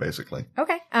 hope basically.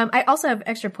 Okay. I also have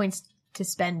extra points to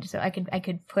spend, so I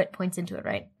could put points into it,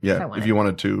 right? Yeah. If you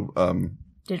wanted to,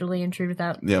 digitally intrude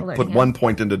without put alerting 1 him.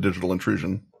 point into digital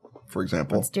intrusion, for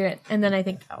example. Let's do it. And then I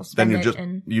think I'll spend Then it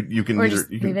and you can or either, just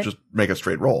you can leave it. just make a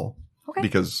straight roll. Okay.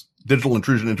 Because digital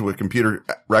intrusion into a computer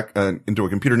into a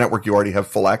computer network you already have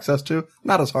full access to,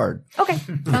 not as hard. Okay.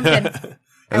 Sounds good.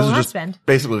 I And will this is not just spend.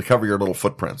 basically to cover your little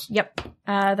footprints. Yep.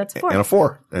 That's 4. And a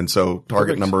 4. And so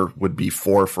target number would be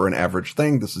 4 for an average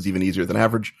thing. This is even easier than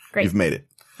average. Great. You've made it.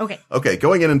 Okay. Okay.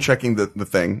 Going in and checking the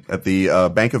thing at the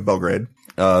Bank of Belgrade.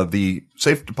 The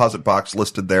safe deposit box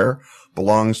listed there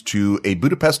belongs to a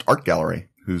Budapest art gallery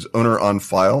whose owner on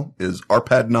file is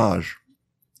Arpad Nagy,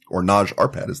 or Nagy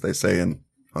Arpad as they say in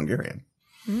Hungarian.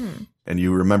 And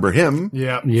you remember him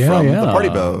from the party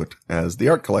boat as the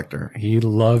art collector. He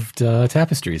loved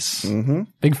tapestries. Mm-hmm.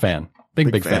 Big fan.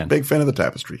 Big fan. Big fan of the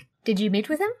tapestry. Did you meet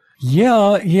with him?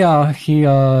 Yeah. He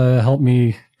helped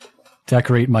me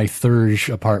decorate my Thurge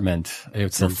apartment.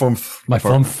 It's my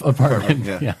Fumf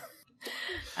apartment. Yeah.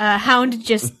 Hound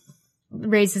just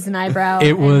raises an eyebrow.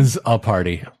 It was a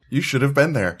party. You should have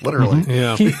been there, literally.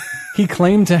 Mm-hmm. Yeah. He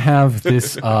claimed to have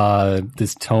this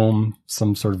this tome,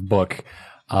 some sort of book,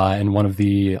 and one of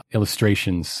the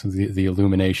illustrations, the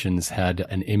illuminations, had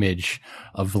an image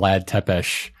of Vlad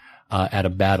Tepes at a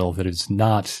battle that is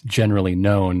not generally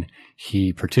known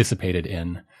he participated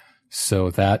in. So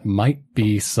that might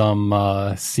be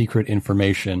some secret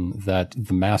information that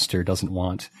the master doesn't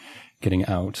want getting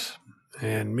out.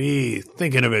 And me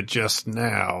thinking of it just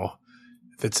now,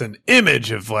 if it's an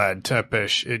image of Vlad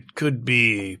Tepes, it could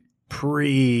be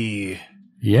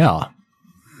Yeah.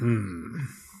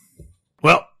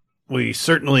 Well, we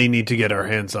certainly need to get our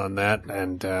hands on that,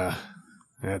 and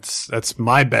that's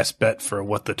my best bet for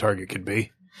what the target could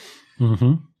be.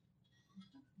 Mm-hmm.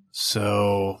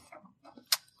 So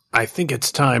I think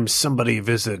it's time somebody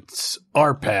visits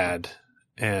our pad,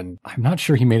 and I'm not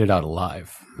sure he made it out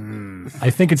alive.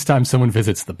 I think it's time someone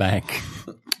visits the bank.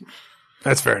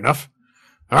 That's fair enough.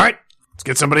 All right, let's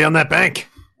get somebody on that bank.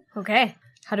 Okay.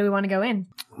 How do we want to go in?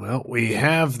 Well, we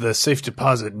have the safe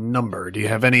deposit number. Do you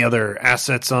have any other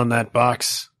assets on that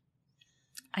box?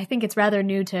 I think it's rather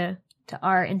new to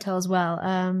our intel as well.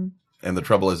 And the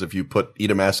trouble is, if you put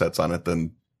Edom assets on it,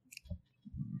 then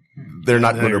they're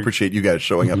not going to appreciate you guys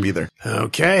showing up either.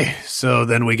 Okay, so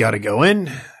then we got to go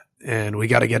in, and we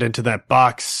got to get into that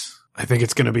box. I think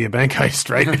it's going to be a bank heist,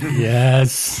 right?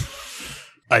 Yes.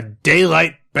 A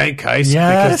daylight bank heist,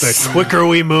 yes. Because the quicker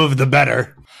we move, the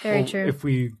better. Very true. If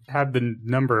we had the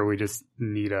number, we just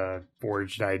need a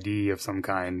forged ID of some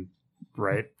kind,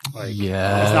 right?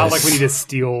 Yes. It's not like we need to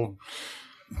steal.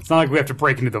 It's not like we have to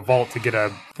break into the vault to get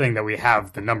a thing that we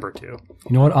have the number to. You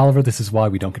know what, Oliver? This is why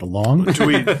we don't get along.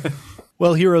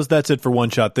 Well, heroes, that's it for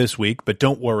One Shot this week, but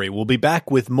don't worry, we'll be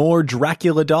back with more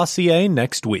Dracula Dossier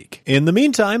next week. In the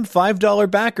meantime,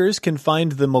 $5 backers can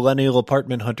find the Millennial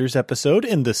Apartment Hunters episode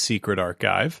in the Secret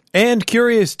Archive, and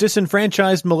curious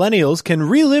disenfranchised millennials can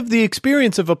relive the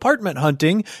experience of apartment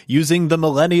hunting using the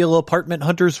Millennial Apartment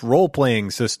Hunters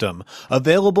role-playing system,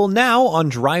 available now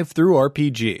on DriveThru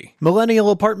RPG.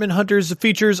 Millennial Apartment Hunters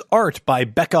features art by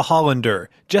Becca Hollander,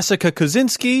 Jessica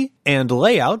Kozinski, and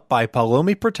layout by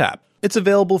Palomi Pratap. It's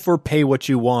available for pay what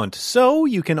you want, so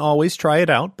you can always try it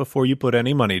out before you put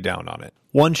any money down on it.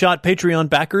 One-shot Patreon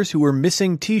backers who were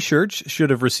missing t-shirts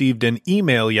should have received an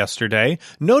email yesterday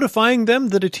notifying them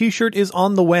that a t-shirt is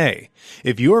on the way.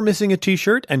 If you're missing a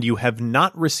t-shirt and you have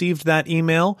not received that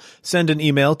email, send an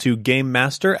email to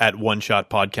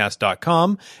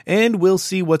gamemaster@oneshotpodcast.com and we'll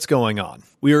see what's going on.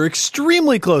 We are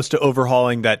extremely close to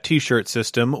overhauling that t-shirt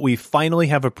system. We finally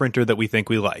have a printer that we think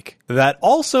we like. That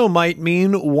also might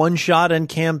mean one-shot and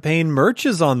campaign merch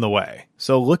is on the way.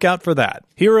 So look out for that.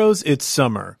 Heroes, it's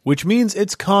summer, which means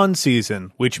it's con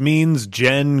season, which means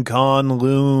Gen Con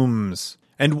looms.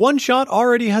 And One Shot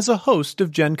already has a host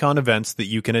of Gen Con events that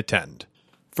you can attend.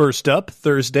 First up,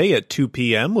 Thursday at 2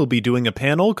 p.m., we'll be doing a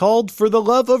panel called For the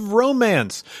Love of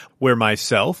Romance, where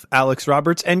myself, Alex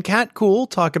Roberts, and Cat Cool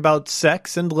talk about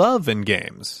sex and love in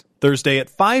games. Thursday at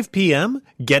 5 p.m.,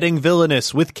 Getting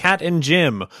Villainous with Cat and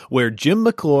Jim, where Jim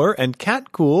McClure and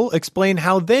Cat Cool explain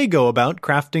how they go about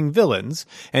crafting villains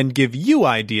and give you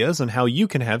ideas on how you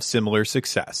can have similar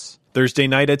success. Thursday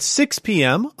night at 6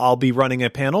 p.m., I'll be running a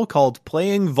panel called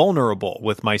Playing Vulnerable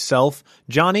with myself,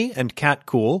 Johnny, and Cat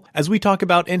Cool as we talk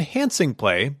about enhancing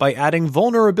play by adding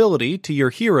vulnerability to your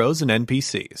heroes and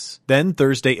NPCs. Then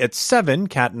Thursday at 7,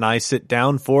 Cat and I sit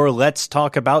down for Let's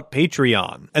Talk About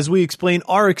Patreon as we explain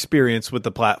our experience with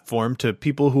the platform to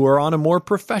people who are on a more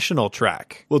professional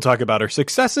track. We'll talk about our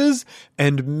successes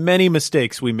and many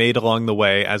mistakes we made along the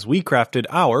way as we crafted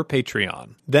our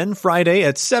Patreon. Then Friday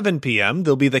at 7 p.m.,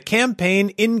 there'll be the Campaign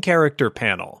in-Character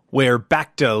panel, where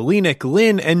Bacta, Lenik,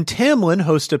 Lynn, and Tamlin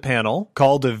host a panel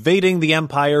called Evading the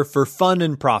Empire for Fun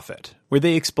and Profit, where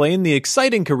they explain the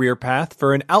exciting career path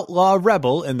for an outlaw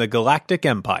rebel in the Galactic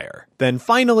Empire. Then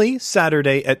finally,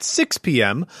 Saturday at 6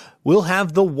 p.m., we'll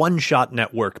have the One Shot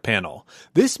Network panel.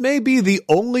 This may be the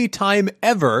only time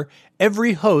ever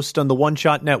every host on the One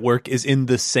Shot Network is in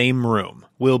the same room.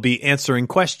 We'll be answering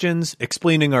questions,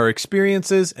 explaining our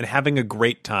experiences, and having a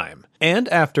great time. And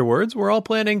afterwards, we're all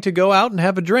planning to go out and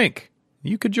have a drink.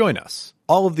 you could join us.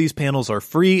 All of these panels are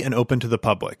free and open to the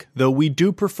public, though we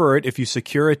do prefer it if you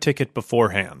secure a ticket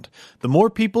beforehand. The more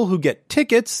people who get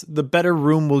tickets, the better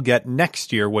room we'll get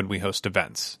next year when we host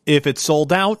events. If it's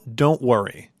sold out, don't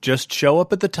worry. Just show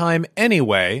up at the time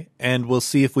anyway, and we'll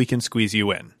see if we can squeeze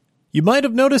you in. You might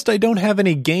have noticed I don't have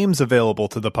any games available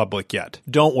to the public yet.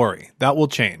 Don't worry, that will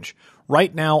change.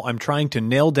 Right now, I'm trying to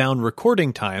nail down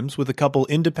recording times with a couple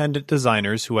independent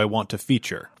designers who I want to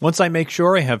feature. Once I make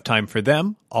sure I have time for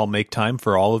them, I'll make time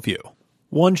for all of you.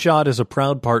 One Shot is a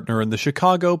proud partner in the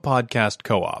Chicago Podcast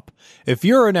Co-op. If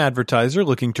you're an advertiser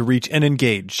looking to reach an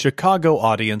engaged Chicago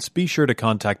audience, be sure to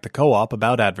contact the co-op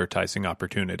about advertising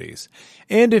opportunities.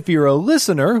 And if you're a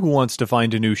listener who wants to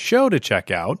find a new show to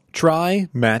check out, try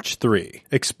Match 3,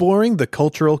 exploring the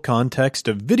cultural context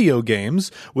of video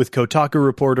games with Kotaku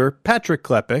reporter Patrick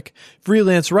Klepek,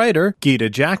 freelance writer Geeta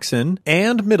Jackson,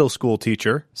 and middle school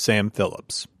teacher Sam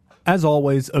Phillips. As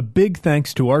always, a big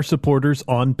thanks to our supporters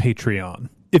on Patreon.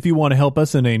 If you want to help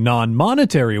us in a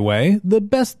non-monetary way, the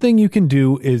best thing you can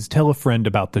do is tell a friend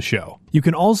about the show. You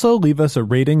can also leave us a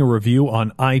rating or review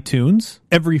on iTunes.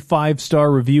 Every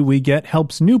 5-star review we get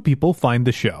helps new people find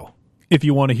the show. If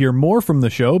you want to hear more from the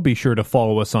show, be sure to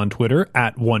follow us on Twitter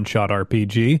at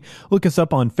OneShotRPG. Look us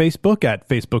up on Facebook at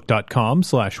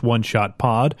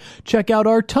facebook.com/OneShotPod. Check out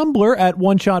our Tumblr at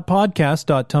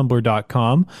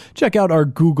OneShotPodcast.tumblr.com. Check out our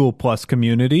Google Plus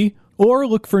community, or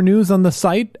look for news on the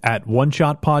site at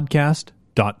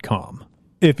OneShotPodcast.com.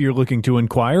 If you're looking to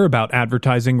inquire about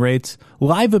advertising rates,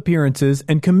 live appearances,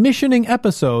 and commissioning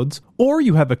episodes, or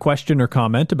you have a question or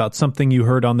comment about something you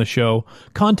heard on the show,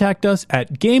 contact us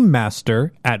at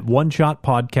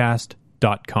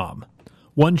GameMaster@OneShotPodcast.com.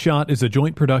 One Shot is a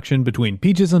joint production between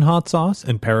Peaches and Hot Sauce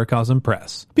and Paracosm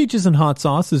Press. Peaches and Hot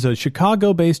Sauce is a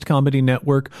Chicago-based comedy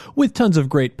network with tons of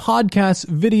great podcasts,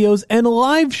 videos, and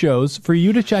live shows for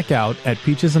you to check out at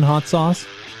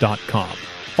peachesandhotsauce.com.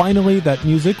 Finally, that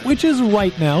music, which is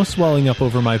right now swelling up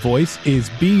over my voice, is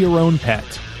Be Your Own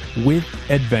Pet with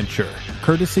Adventure,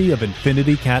 courtesy of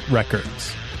Infinity Cat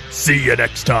Records. See you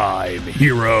next time,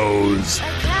 heroes!